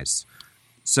redneckanize.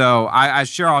 So I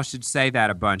should say that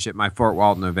a bunch at my Fort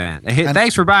Walton event.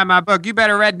 Thanks for buying my book. You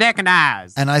better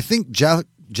redneckanize. And I think Jeff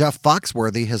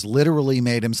Foxworthy has literally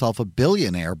made himself a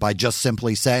billionaire by just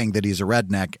simply saying that he's a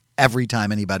redneck every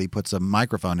time anybody puts a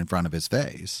microphone in front of his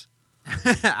face.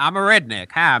 I'm a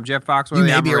redneck. Hi, I'm Jeff Foxworthy. You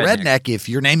may be a redneck if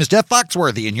your name is Jeff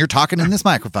Foxworthy and you're talking in this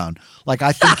microphone. Like,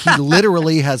 I think he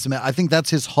literally has, I think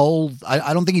that's his whole,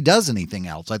 I don't think he does anything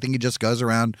else. I think he just goes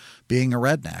around being a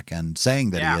redneck and saying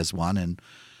that he is one. And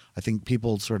I think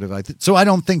people sort of, so I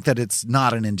don't think that it's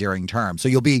not an endearing term. So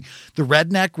you'll be the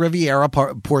Redneck Riviera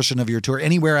portion of your tour.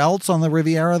 Anywhere else on the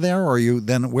Riviera there? Or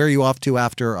where are you off to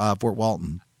after Fort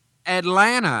Walton?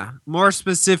 Atlanta, more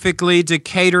specifically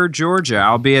Decatur, Georgia.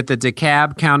 I'll be at the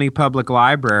DeKalb County Public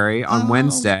Library on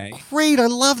Wednesday. Great. I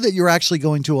love that you're actually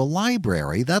going to a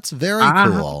library. That's very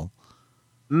cool.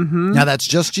 Mm-hmm. Now, that's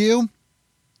just you?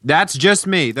 That's just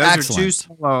me. Those are two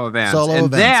solo events.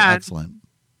 Excellent.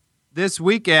 This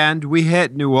weekend, we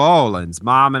hit New Orleans.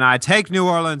 Mom and I take New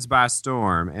Orleans by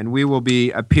storm, and we will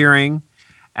be appearing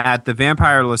at the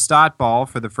Vampire Lestat Ball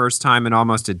for the first time in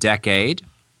almost a decade.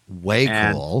 Way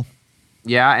cool.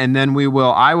 Yeah, and then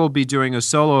I will be doing a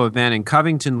solo event in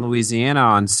Covington, Louisiana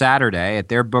on Saturday at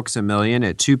their Books A Million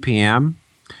at 2 p.m.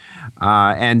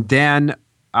 And then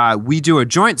we do a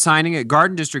joint signing at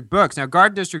Garden District Books. Now,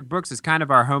 Garden District Books is kind of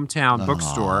our hometown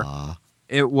bookstore.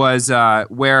 It was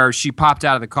where she popped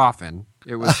out of the coffin.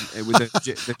 It was.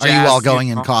 The Are you all going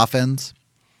in coffins?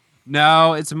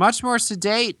 No, it's a much more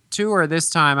sedate tour this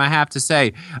time, I have to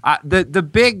say. The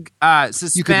big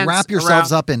suspense. You could wrap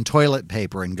yourselves up in toilet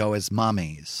paper and go as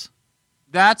mummies.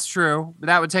 That's true. But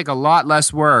that would take a lot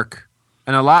less work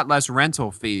and a lot less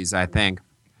rental fees, I think.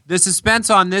 The suspense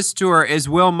on this tour is,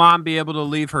 will Mom be able to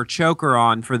leave her choker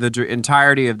on for the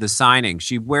entirety of the signing?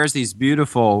 She wears these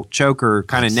beautiful choker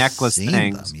kind of necklace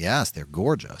things. Them. Yes, they're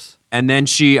gorgeous. And then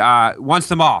she wants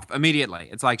them off immediately.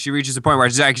 It's like she reaches a point where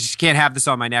she's like, she can't have this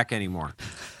on my neck anymore.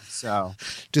 So,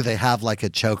 do they have like a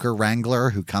choker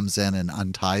wrangler who comes in and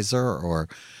unties her, or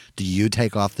do you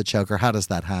take off the choker? How does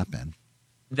that happen?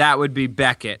 That would be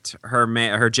Beckett,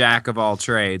 her jack of all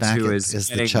trades, Beckett who is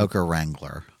the choker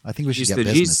wrangler. I think we should get the,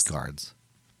 business cards.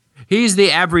 He's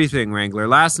the everything wrangler.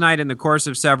 Last night, in the course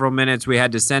of several minutes, we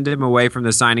had to send him away from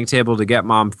the signing table to get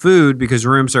Mom food because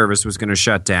room service was going to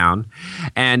shut down.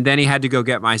 And then he had to go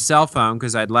get my cell phone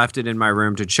because I'd left it in my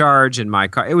room to charge in my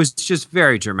car. It was just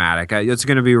very dramatic. It's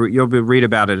going to be, you'll read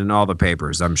about it in all the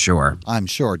papers, I'm sure. I'm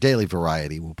sure. Daily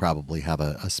Variety will probably have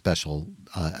a special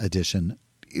edition.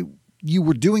 You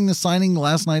were doing the signing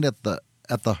last night at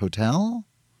the hotel?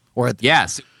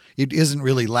 Yes. It isn't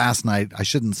really last night. I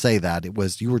shouldn't say that. It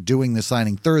was, you were doing the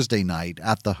signing Thursday night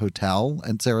at the hotel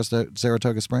in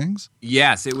Saratoga Springs?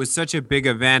 Yes, it was such a big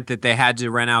event that they had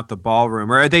to rent out the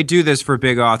ballroom. Or they do this for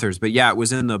big authors, but yeah, it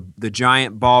was in the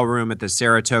giant ballroom at the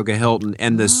Saratoga Hilton,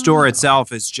 and the store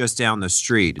itself is just down the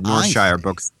street, Northshire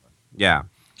Bookstore. Yeah.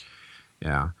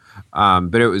 Yeah.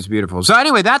 But it was beautiful. So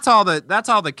anyway, that's all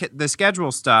the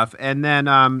schedule stuff, and then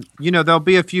there'll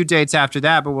be a few dates after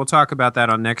that, but we'll talk about that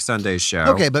on next Sunday's show.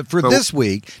 Okay, but this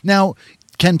week now,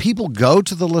 can people go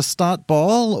to the Lestat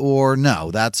Ball, or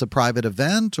no? That's a private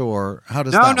event, or how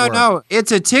does that work? No.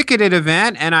 It's a ticketed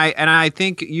event, and I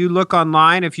think you look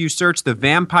online if you search the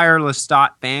Vampire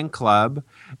Lestat Fan Club.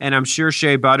 And I'm sure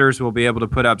Shea Butters will be able to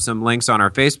put up some links on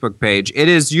our Facebook page. It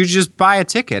is, you just buy a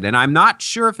ticket, and I'm not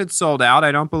sure if it's sold out.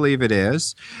 I don't believe it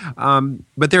is.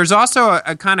 But there's also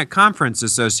a kind of conference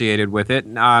associated with it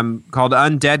called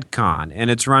Undead Con, and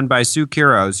it's run by Sue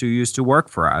Quiros, who used to work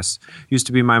for us, used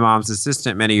to be my mom's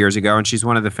assistant many years ago, and she's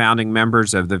one of the founding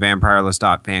members of the Vampire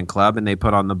Lestat Fan Club, and they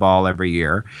put on the ball every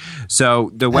year.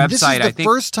 So the website, this is the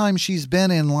first time she's been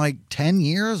in like 10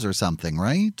 years or something,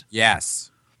 right? Yes.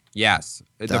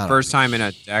 The first time in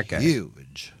a decade.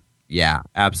 Huge. Yeah,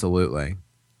 absolutely.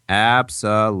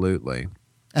 Absolutely.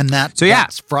 And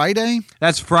that's Friday?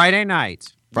 That's Friday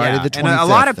night. Friday the 25th. And a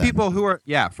lot of people who are,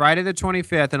 Friday the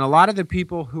 25th. And a lot of the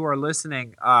people who are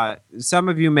listening, some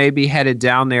of you may be headed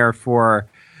down there for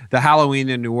the Halloween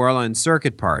in New Orleans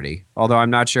circuit party, although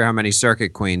I'm not sure how many circuit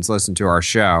queens listen to our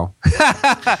show.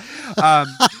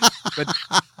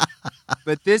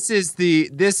 But this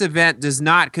event does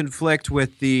not conflict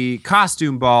with the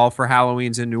costume ball for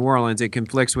Halloween's in New Orleans. It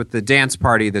conflicts with the dance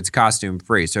party that's costume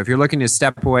free. So if you're looking to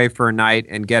step away for a night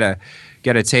and get a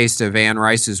taste of Anne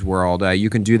Rice's world, you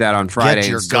can do that on Friday. Get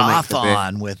your goth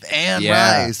on with Anne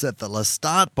Rice at the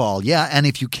Lestat Ball. Yeah, and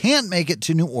if you can't make it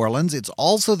to New Orleans, it's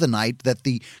also the night that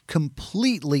the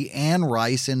completely Anne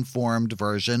Rice-informed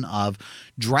version of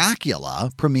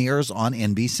Dracula premieres on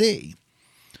NBC.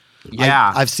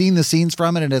 Yeah, I've seen the scenes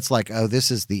from it, and it's like, oh, this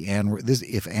is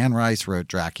if Anne Rice wrote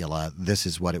Dracula, this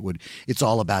is what it would. It's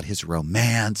all about his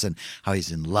romance and how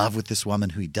he's in love with this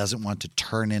woman who he doesn't want to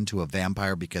turn into a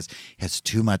vampire because he has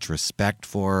too much respect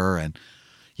for her, and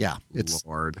it's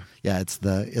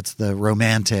the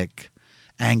romantic,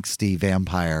 angsty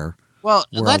vampire. Well,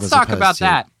 let's talk about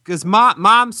that, because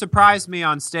Mom surprised me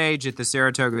on stage at the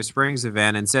Saratoga Springs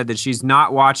event and said that she's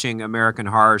not watching American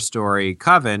Horror Story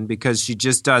Coven because she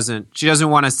doesn't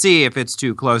want to see if it's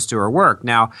too close to her work.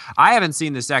 Now, I haven't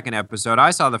seen the second episode.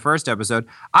 I saw the first episode.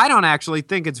 I don't actually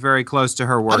think it's very close to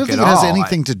her work at all. I don't think it has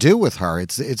anything to do with her.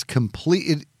 It's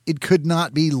complete. It could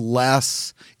not be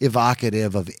less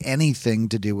evocative of anything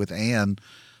to do with Anne.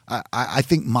 I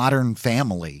think Modern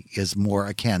Family is more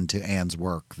akin to Anne's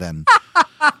work than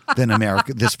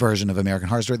this version of American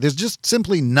Horror Story. There's just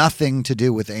simply nothing to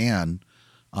do with Anne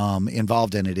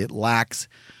involved in it. It lacks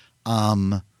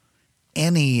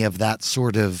any of that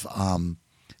sort of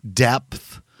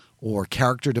depth or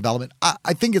character development.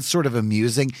 I think it's sort of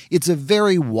amusing. It's a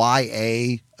very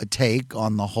YA take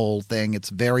on the whole thing. It's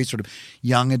very sort of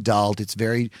young adult. It's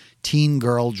very teen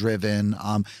girl driven.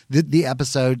 The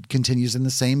episode continues in the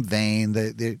same vein.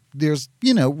 There's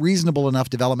reasonable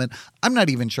enough development. I'm not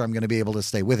even sure I'm going to be able to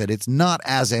stay with it. It's not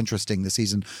as interesting this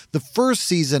season. The first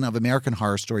season of American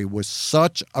Horror Story was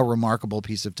such a remarkable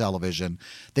piece of television.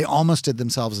 They almost did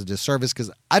themselves a disservice because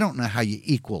I don't know how you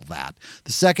equal that.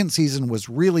 The second season was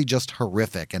really just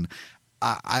horrific, and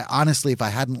I honestly, if I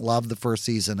hadn't loved the first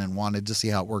season and wanted to see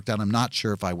how it worked out, I'm not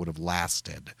sure if I would have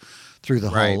lasted through the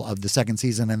whole of the second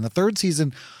season. And the third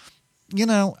season,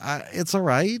 it's all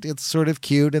right. It's sort of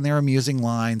cute and there are amusing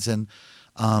lines. And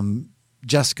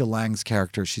Jessica Lange's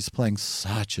character, she's playing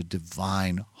such a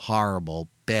divine, horrible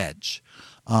bitch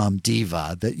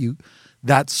diva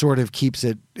that sort of keeps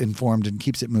it informed and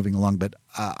keeps it moving along. But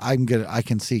I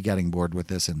can see getting bored with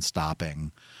this and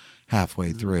stopping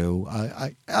halfway through.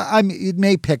 It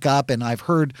may pick up, and I've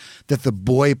heard that the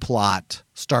boy plot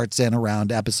starts in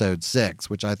around episode 6,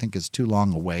 which I think is too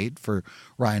long a wait for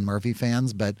Ryan Murphy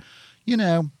fans. But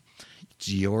it's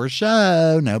your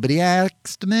show. Nobody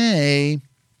asked me.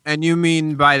 And you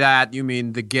mean by that, you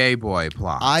mean the gay boy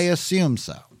plot? I assume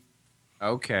so.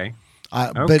 Okay.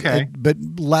 But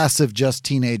less of just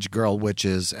teenage girl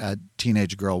witches at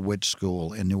teenage girl witch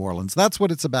school in New Orleans. That's what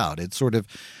it's about. It's sort of,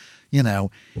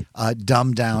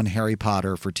 dumbed down Harry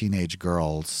Potter for teenage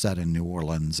girls set in New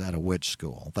Orleans at a witch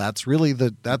school. That's really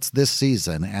that's this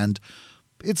season. And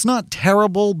it's not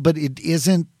terrible, but it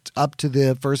isn't up to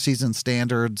the first season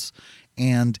standards.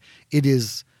 And it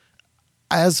is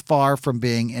as far from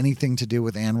being anything to do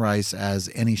with Anne Rice as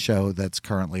any show that's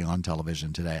currently on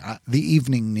television today. The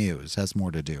evening news has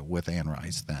more to do with Anne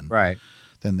Rice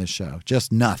than this show.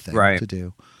 Just nothing to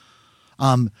do.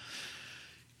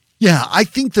 I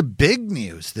think the big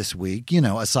news this week,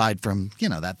 aside from,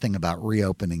 that thing about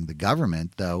reopening the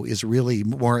government, though, is really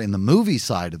more in the movie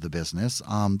side of the business.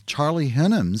 Charlie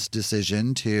Hunnam's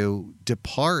decision to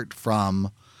depart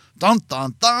from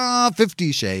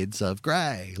 50 Shades of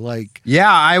Grey.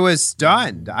 I was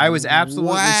stunned. I was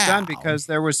absolutely stunned because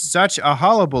there was such a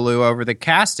hullabaloo over the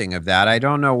casting of that. I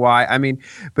don't know why. I mean,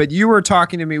 but you were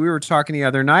talking to me. We were talking the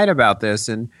other night about this,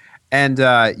 and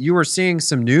you were seeing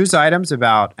some news items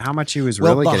about how much he was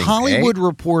really getting paid. The Hollywood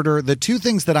Reporter, the two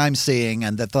things that I'm seeing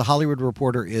and that the Hollywood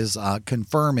Reporter is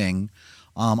confirming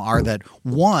are that,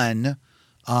 one,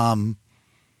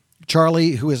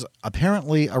 Charlie, who is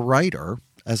apparently a writer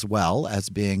as well as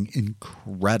being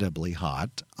incredibly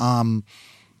hot.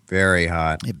 Very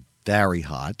hot. Very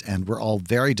hot. And we're all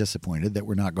very disappointed that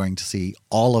we're not going to see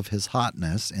all of his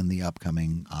hotness in the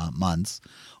upcoming months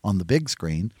on the big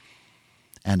screen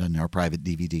and in our private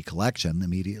DVD collection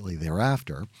immediately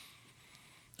thereafter.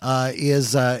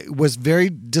 Was very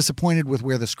disappointed with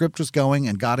where the script was going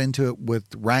and got into it with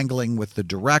wrangling with the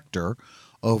director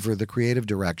over the creative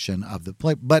direction of the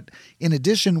play. But in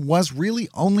addition, was really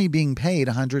only being paid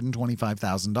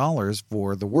 $125,000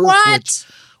 for the work. What?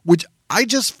 Which I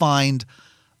just find,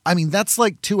 that's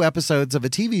like 2 episodes of a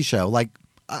TV show.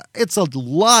 It's a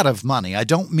lot of money. I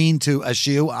don't mean to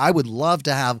eschew. I would love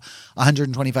to have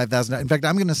 $125,000. In fact,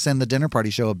 I'm going to send the Dinner Party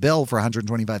Show a bill for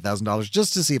 $125,000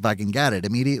 just to see if I can get it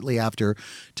immediately after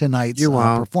tonight's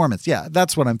performance. Yeah,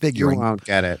 that's what I'm figuring. You won't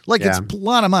get it. It's a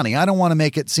lot of money. I don't want to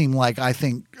make it seem like I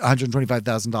think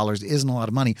 $125,000 isn't a lot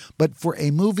of money. But for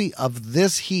a movie of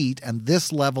this heat and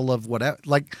this level of whatever,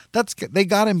 they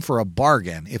got him for a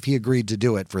bargain if he agreed to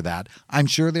do it for that. I'm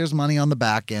sure there's money on the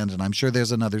back end, and I'm sure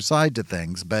there's another side to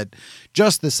things. But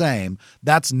just the same,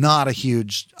 that's not a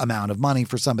huge amount of money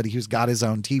for somebody who's got his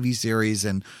own TV series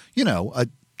and, a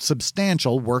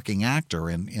substantial working actor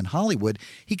in Hollywood.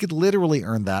 He could literally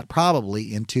earn that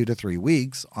probably in 2 to 3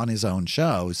 weeks on his own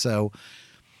show. So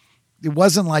it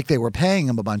wasn't like they were paying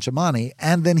him a bunch of money.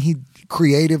 And then he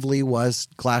creatively was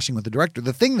clashing with the director.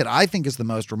 The thing that I think is the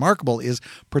most remarkable is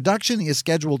production is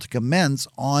scheduled to commence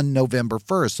on November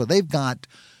 1st. So they've got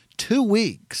 2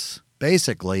 weeks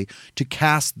basically to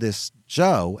cast this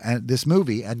show and this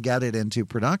movie and get it into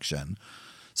production.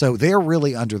 So they're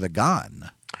really under the gun.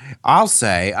 I'll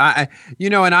say, and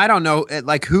I don't know,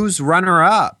 who's runner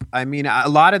up. I mean, a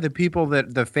lot of the people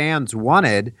that the fans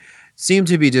wanted seemed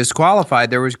to be disqualified.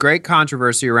 There was great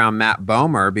controversy around Matt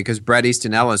Bomer because Bret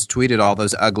Easton Ellis tweeted all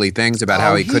those ugly things about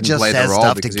how he couldn't play the role. He just says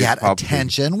stuff to get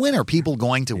attention. When are people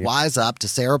going to wise up to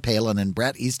Sarah Palin and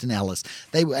Bret Easton Ellis?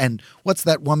 And what's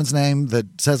that woman's name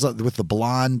that says with the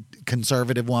blonde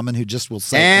conservative woman who just will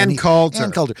say Ann Coulter.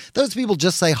 Ann Coulter. Those people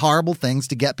just say horrible things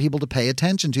to get people to pay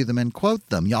attention to them and quote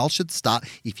them. Y'all should stop.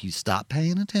 If you stop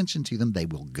paying attention to them, they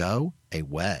will go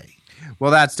away.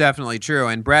 Well, that's definitely true.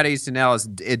 And Bret Easton Ellis,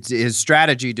 his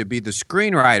strategy to be the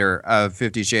screenwriter of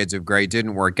 50 Shades of Grey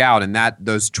didn't work out, and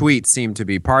those tweets seemed to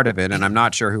be part of it. And I'm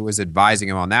not sure who was advising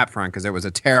him on that front because it was a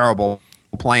terrible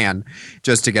plan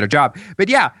just to get a job. But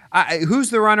who's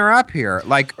the runner-up here?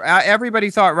 Everybody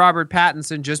thought Robert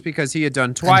Pattinson just because he had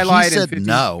done Twilight and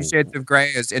 50 Shades of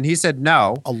Grey, and he said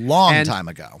no a long time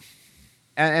ago.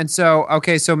 And so,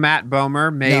 so Matt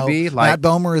Bomer, maybe. No, Matt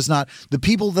Bomer is not. The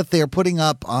people that they're putting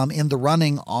up in the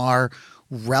running are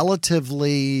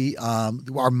relatively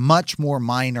are much more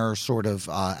minor sort of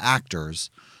actors.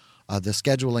 The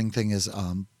scheduling thing is,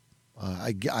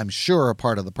 I'm sure, a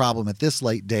part of the problem at this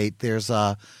late date. There's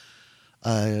an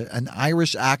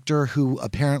Irish actor who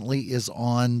apparently is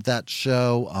on that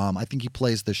show. I think he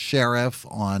plays the sheriff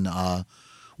on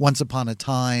Once Upon a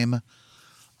Time.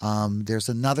 There's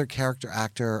another character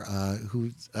actor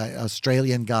who's an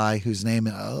Australian guy whose name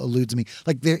eludes me.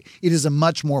 Like it is a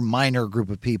much more minor group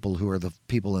of people who are the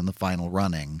people in the final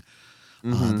running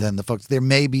than the folks. There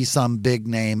may be some big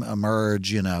name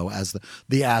emerge, as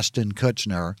the Ashton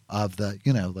Kutcher of the,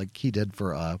 like he did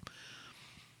for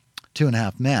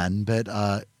 2.5 Men, but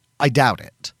I doubt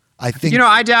it. I think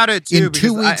I doubt it too. In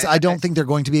 2 weeks, I don't think they're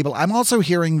going to be able. I'm also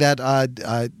hearing that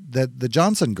that the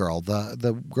Johnson girl,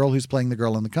 the girl who's playing the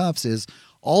girl in the cuffs, is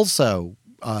also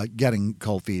getting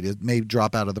cold feet. It may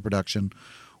drop out of the production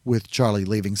with Charlie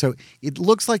leaving. So it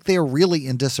looks like they're really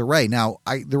in disarray. Now,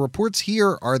 the reports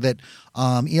here are that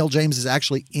E.L. James is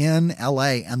actually in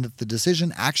L.A. and that the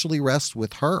decision actually rests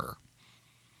with her.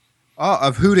 Oh,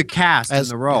 of who to cast in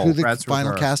the role. Who the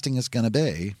final casting is going to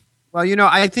be. Well,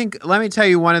 I think, let me tell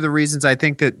you one of the reasons I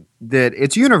think that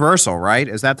it's Universal, right?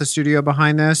 Is that the studio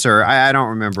behind this? Or I don't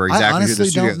remember exactly I honestly who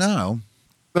the studio is. don't know.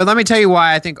 But let me tell you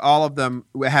why I think all of them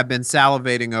have been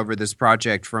salivating over this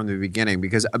project from the beginning.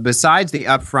 Because besides the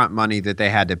upfront money that they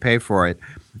had to pay for it,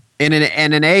 in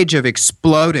an age of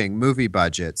exploding movie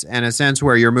budgets and a sense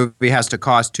where your movie has to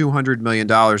cost $200 million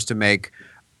to make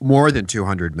more than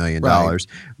 $200 million, right.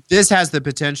 This has the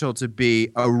potential to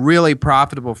be a really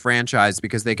profitable franchise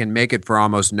because they can make it for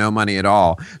almost no money at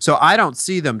all. So I don't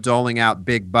see them doling out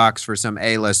big bucks for some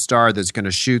A-list star that's going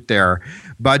to shoot their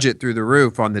budget through the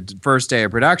roof on the first day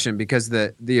of production, because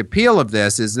the appeal of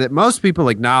this is that most people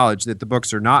acknowledge that the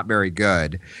books are not very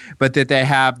good, but that they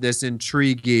have this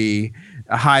intriguing,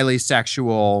 highly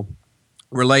sexual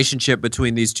relationship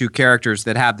between these two characters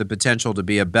that have the potential to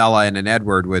be a Bella and an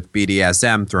Edward with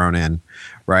BDSM thrown in,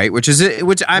 right? Which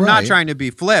I'm not trying to be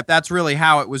flip. That's really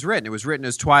how it was written. It was written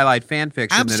as Twilight fan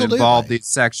fiction that involved these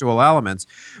sexual elements,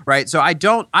 right? So I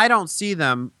don't see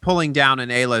them pulling down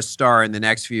an A-list star in the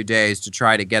next few days to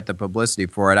try to get the publicity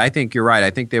for it. I think you're right. I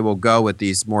think they will go with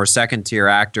these more second-tier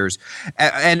actors,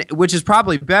 and which is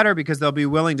probably better because they'll be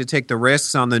willing to take the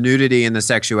risks on the nudity and the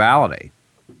sexuality.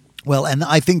 Well, and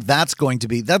I think that's going to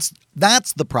be that's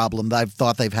the problem that I've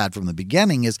thought they've had from the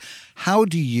beginning is how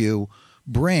do you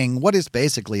bring what is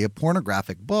basically a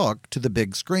pornographic book to the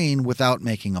big screen without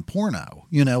making a porno?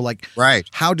 Right.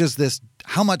 How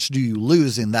much do you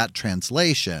lose in that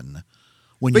translation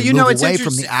when you move away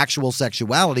from the actual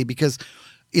sexuality? Because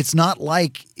it's not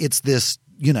like it's this,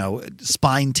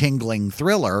 spine-tingling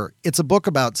thriller. It's a book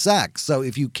about sex. So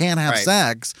if you can't have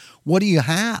sex, what do you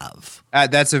have?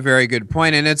 That's a very good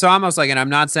point. And it's almost like, and I'm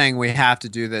not saying we have to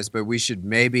do this, but we should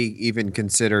maybe even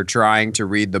consider trying to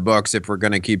read the books if we're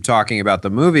going to keep talking about the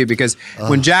movie. Because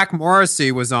when Jack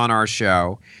Morrissey was on our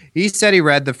show, he said he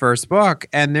read the first book,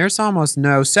 and there's almost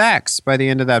no sex by the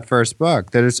end of that first book.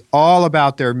 That it's all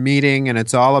about their meeting, and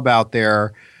it's all about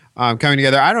their coming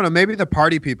together. I don't know, maybe the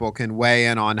party people can weigh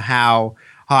in on how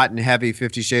hot and heavy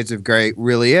 50 Shades of Grey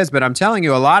really is. But I'm telling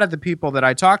you, a lot of the people that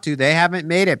I talk to, they haven't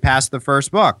made it past the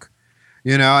first book,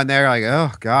 and they're like,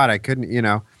 oh, God, I couldn't,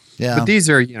 Yeah. But these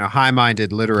are,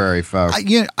 high-minded literary folks.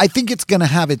 I think it's going to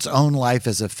have its own life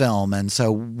as a film, and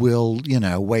so we'll,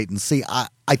 wait and see.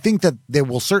 I think that there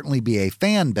will certainly be a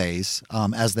fan base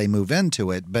as they move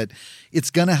into it, but it's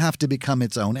going to have to become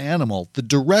its own animal. The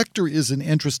director is an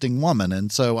interesting woman, and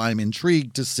so I'm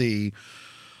intrigued to see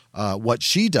what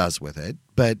she does with it.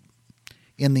 But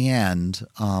in the end,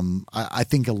 I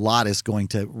think a lot is going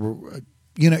to,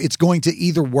 it's going to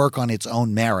either work on its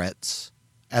own merits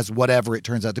as whatever it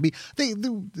turns out to be.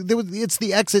 It's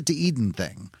the Exit to Eden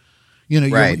thing.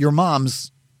 Your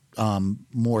mom's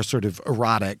more sort of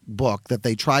erotic book that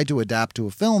they tried to adapt to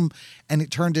a film, and it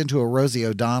turned into a Rosie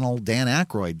O'Donnell, Dan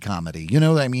Aykroyd comedy. You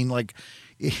know what I mean? Like,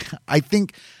 I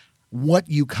think what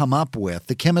you come up with,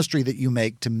 the chemistry that you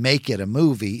make to make it a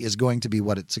movie is going to be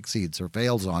what it succeeds or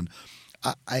fails on.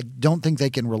 I don't think they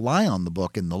can rely on the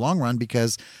book in the long run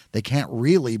because they can't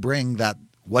really bring that,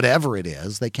 whatever it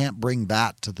is, they can't bring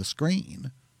that to the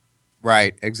screen.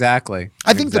 Right, exactly.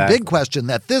 I think the big question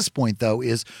at this point, though,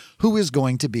 is who is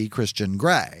going to be Christian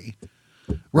Grey?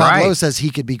 Rob Lowe says he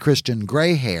could be Christian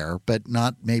Grey hair, but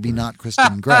maybe not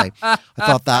Christian Grey. I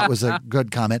thought that was a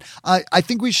good comment. I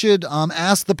think we should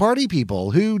ask the party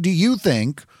people, who do you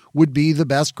think would be the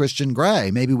best Christian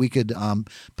Grey? Maybe we could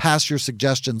pass your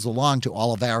suggestions along to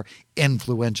all of our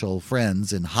influential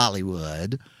friends in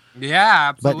Hollywood.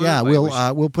 Yeah, absolutely. But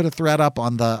yeah, we'll put a thread up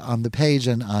on the page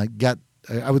and get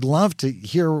I would love to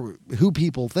hear who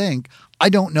people think. I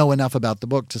don't know enough about the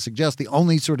book to suggest. The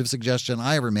only sort of suggestion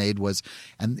I ever made was,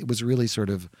 and it was really sort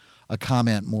of a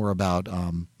comment more about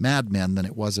Mad Men than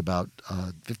it was about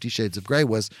 50 Shades of Grey,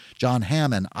 was John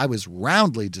Hamm. I was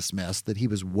roundly dismissed that he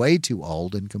was way too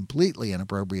old and completely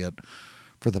inappropriate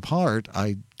for the part.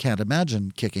 I can't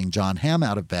imagine kicking John Hamm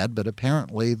out of bed, but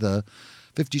apparently the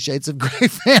 50 Shades of Grey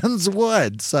fans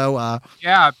would. So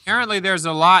yeah, apparently there's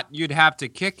a lot you'd have to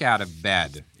kick out of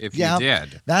bed if you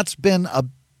did. That's been a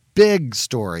big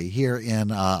story here in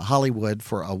Hollywood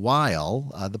for a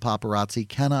while. The paparazzi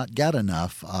cannot get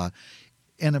enough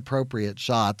inappropriate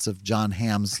shots of John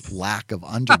Hamm's lack of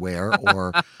underwear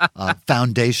or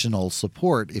foundational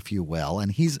support, if you will.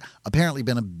 And he's apparently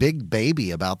been a big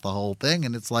baby about the whole thing.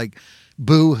 And it's like,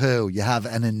 boo-hoo, you have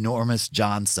an enormous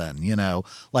Johnson,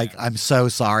 like, I'm so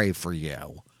sorry for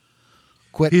you.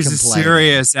 Quit He's complaining. A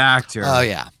serious actor. Oh,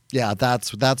 yeah. Yeah,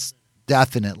 that's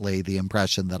definitely the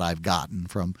impression that I've gotten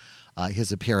from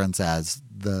his appearance as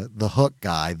the hook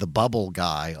guy, the bubble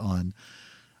guy on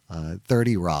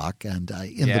 30 Rock, and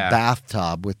in the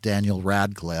bathtub with Daniel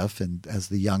Radcliffe and as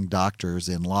the young doctors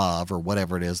in Love, or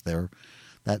whatever it is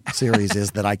that series is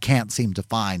that I can't seem to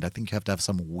find. I think you have to have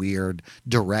some weird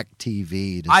direct TV to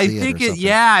see it. I think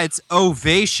it's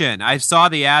Ovation. I saw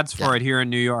the ads for it here in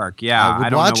New York. Yeah, I would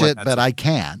don't watch know it, but I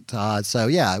can't. So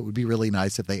yeah, it would be really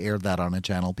nice if they aired that on a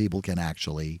channel people can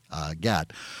actually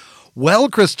get. Well,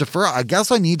 Christopher, I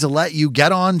guess I need to let you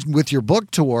get on with your book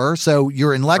tour. So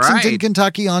you're in Lexington,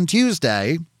 Kentucky on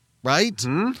Tuesday, right?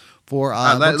 Mm-hmm. For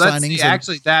book signings. See,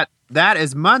 actually, that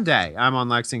is Monday. I'm on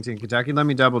Lexington, Kentucky. Let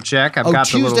me double check.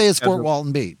 Tuesday is Fort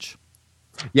Walton Beach.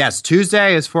 Yes,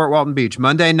 Tuesday is Fort Walton Beach.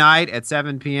 Monday night at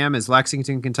 7 p.m. is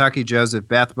Lexington, Kentucky, Joseph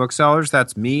Beth Booksellers.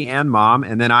 That's me and Mom.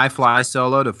 And then I fly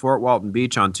solo to Fort Walton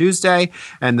Beach on Tuesday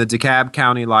and the DeKalb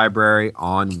County Library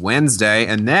on Wednesday.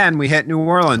 And then we hit New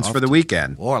Orleans for the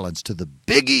weekend. New Orleans to the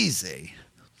Big Easy.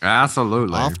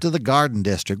 Absolutely. Off to the Garden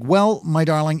District. Well, my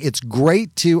darling, it's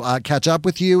great to catch up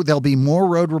with you. There'll be more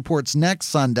road reports next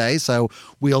Sunday, so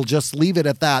we'll just leave it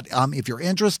at that. If you're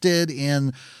interested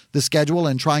in the schedule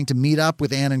and trying to meet up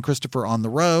with Ann and Christopher on the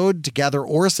road, together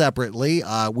or separately,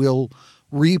 we'll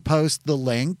repost the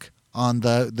link on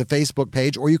the Facebook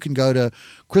page, or you can go to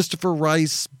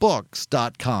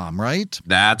ChristopherRiceBooks.com, right?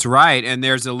 That's right, and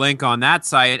there's a link on that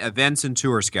site, events and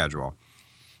tour schedule.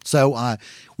 So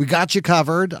we got you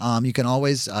covered. You can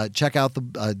always check out the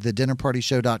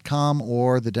dinnerpartyshow.com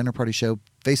or the Dinner Party Show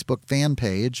Facebook fan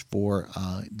page for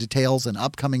details and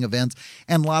upcoming events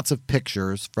and lots of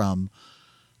pictures from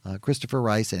Christopher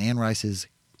Rice and Anne Rice's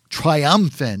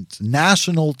triumphant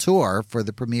national tour for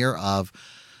the premiere of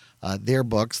their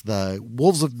books, The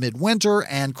Wolves of Midwinter,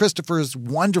 and Christopher's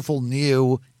wonderful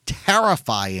new,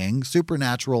 terrifying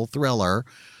supernatural thriller,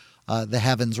 The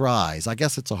Heavens Rise. I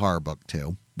guess it's a horror book,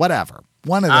 too. Whatever.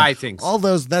 One of them. I think so. All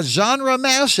those, the genre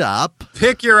mashup.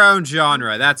 Pick your own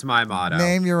genre. That's my motto.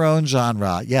 Name your own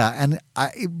genre. Yeah.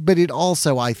 But it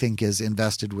also, I think, is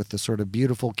invested with the sort of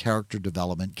beautiful character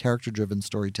development, character-driven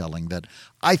storytelling that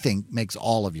I think makes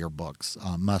all of your books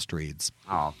must-reads.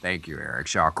 Oh, thank you, Eric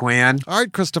Shaw Quinn. All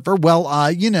right, Christopher. Well,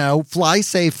 fly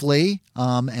safely.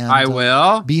 And I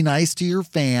will. Be nice to your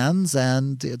fans.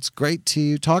 And it's great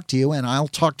to talk to you. And I'll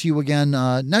talk to you again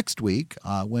next week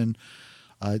when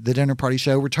the Dinner Party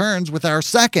Show returns with our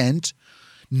second,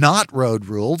 not Road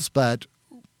Rules, but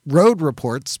Road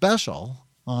Report special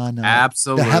on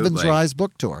the Heavens Rise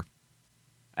book tour.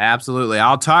 Absolutely.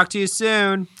 I'll talk to you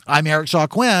soon. I'm Eric Shaw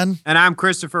Quinn. And I'm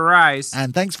Christopher Rice.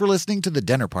 And thanks for listening to the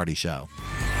Dinner Party Show.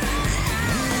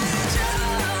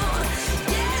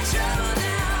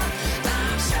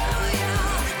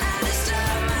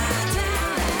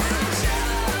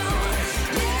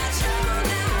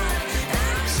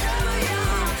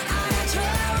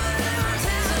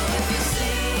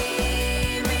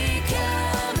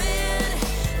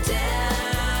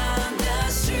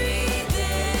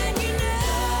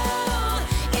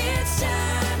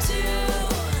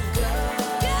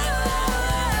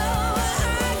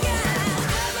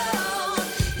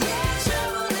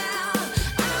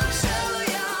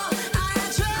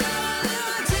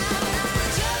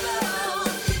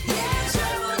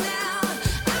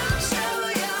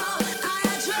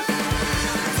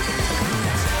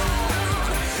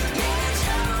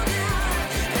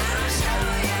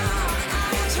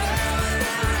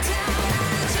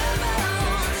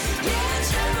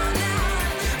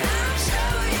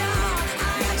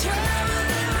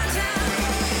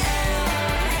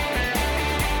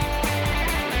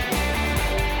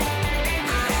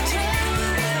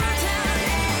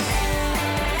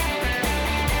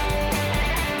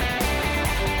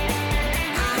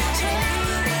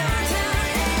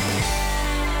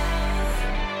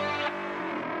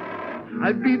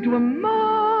 I've been to a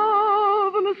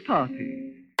marvelous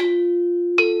party.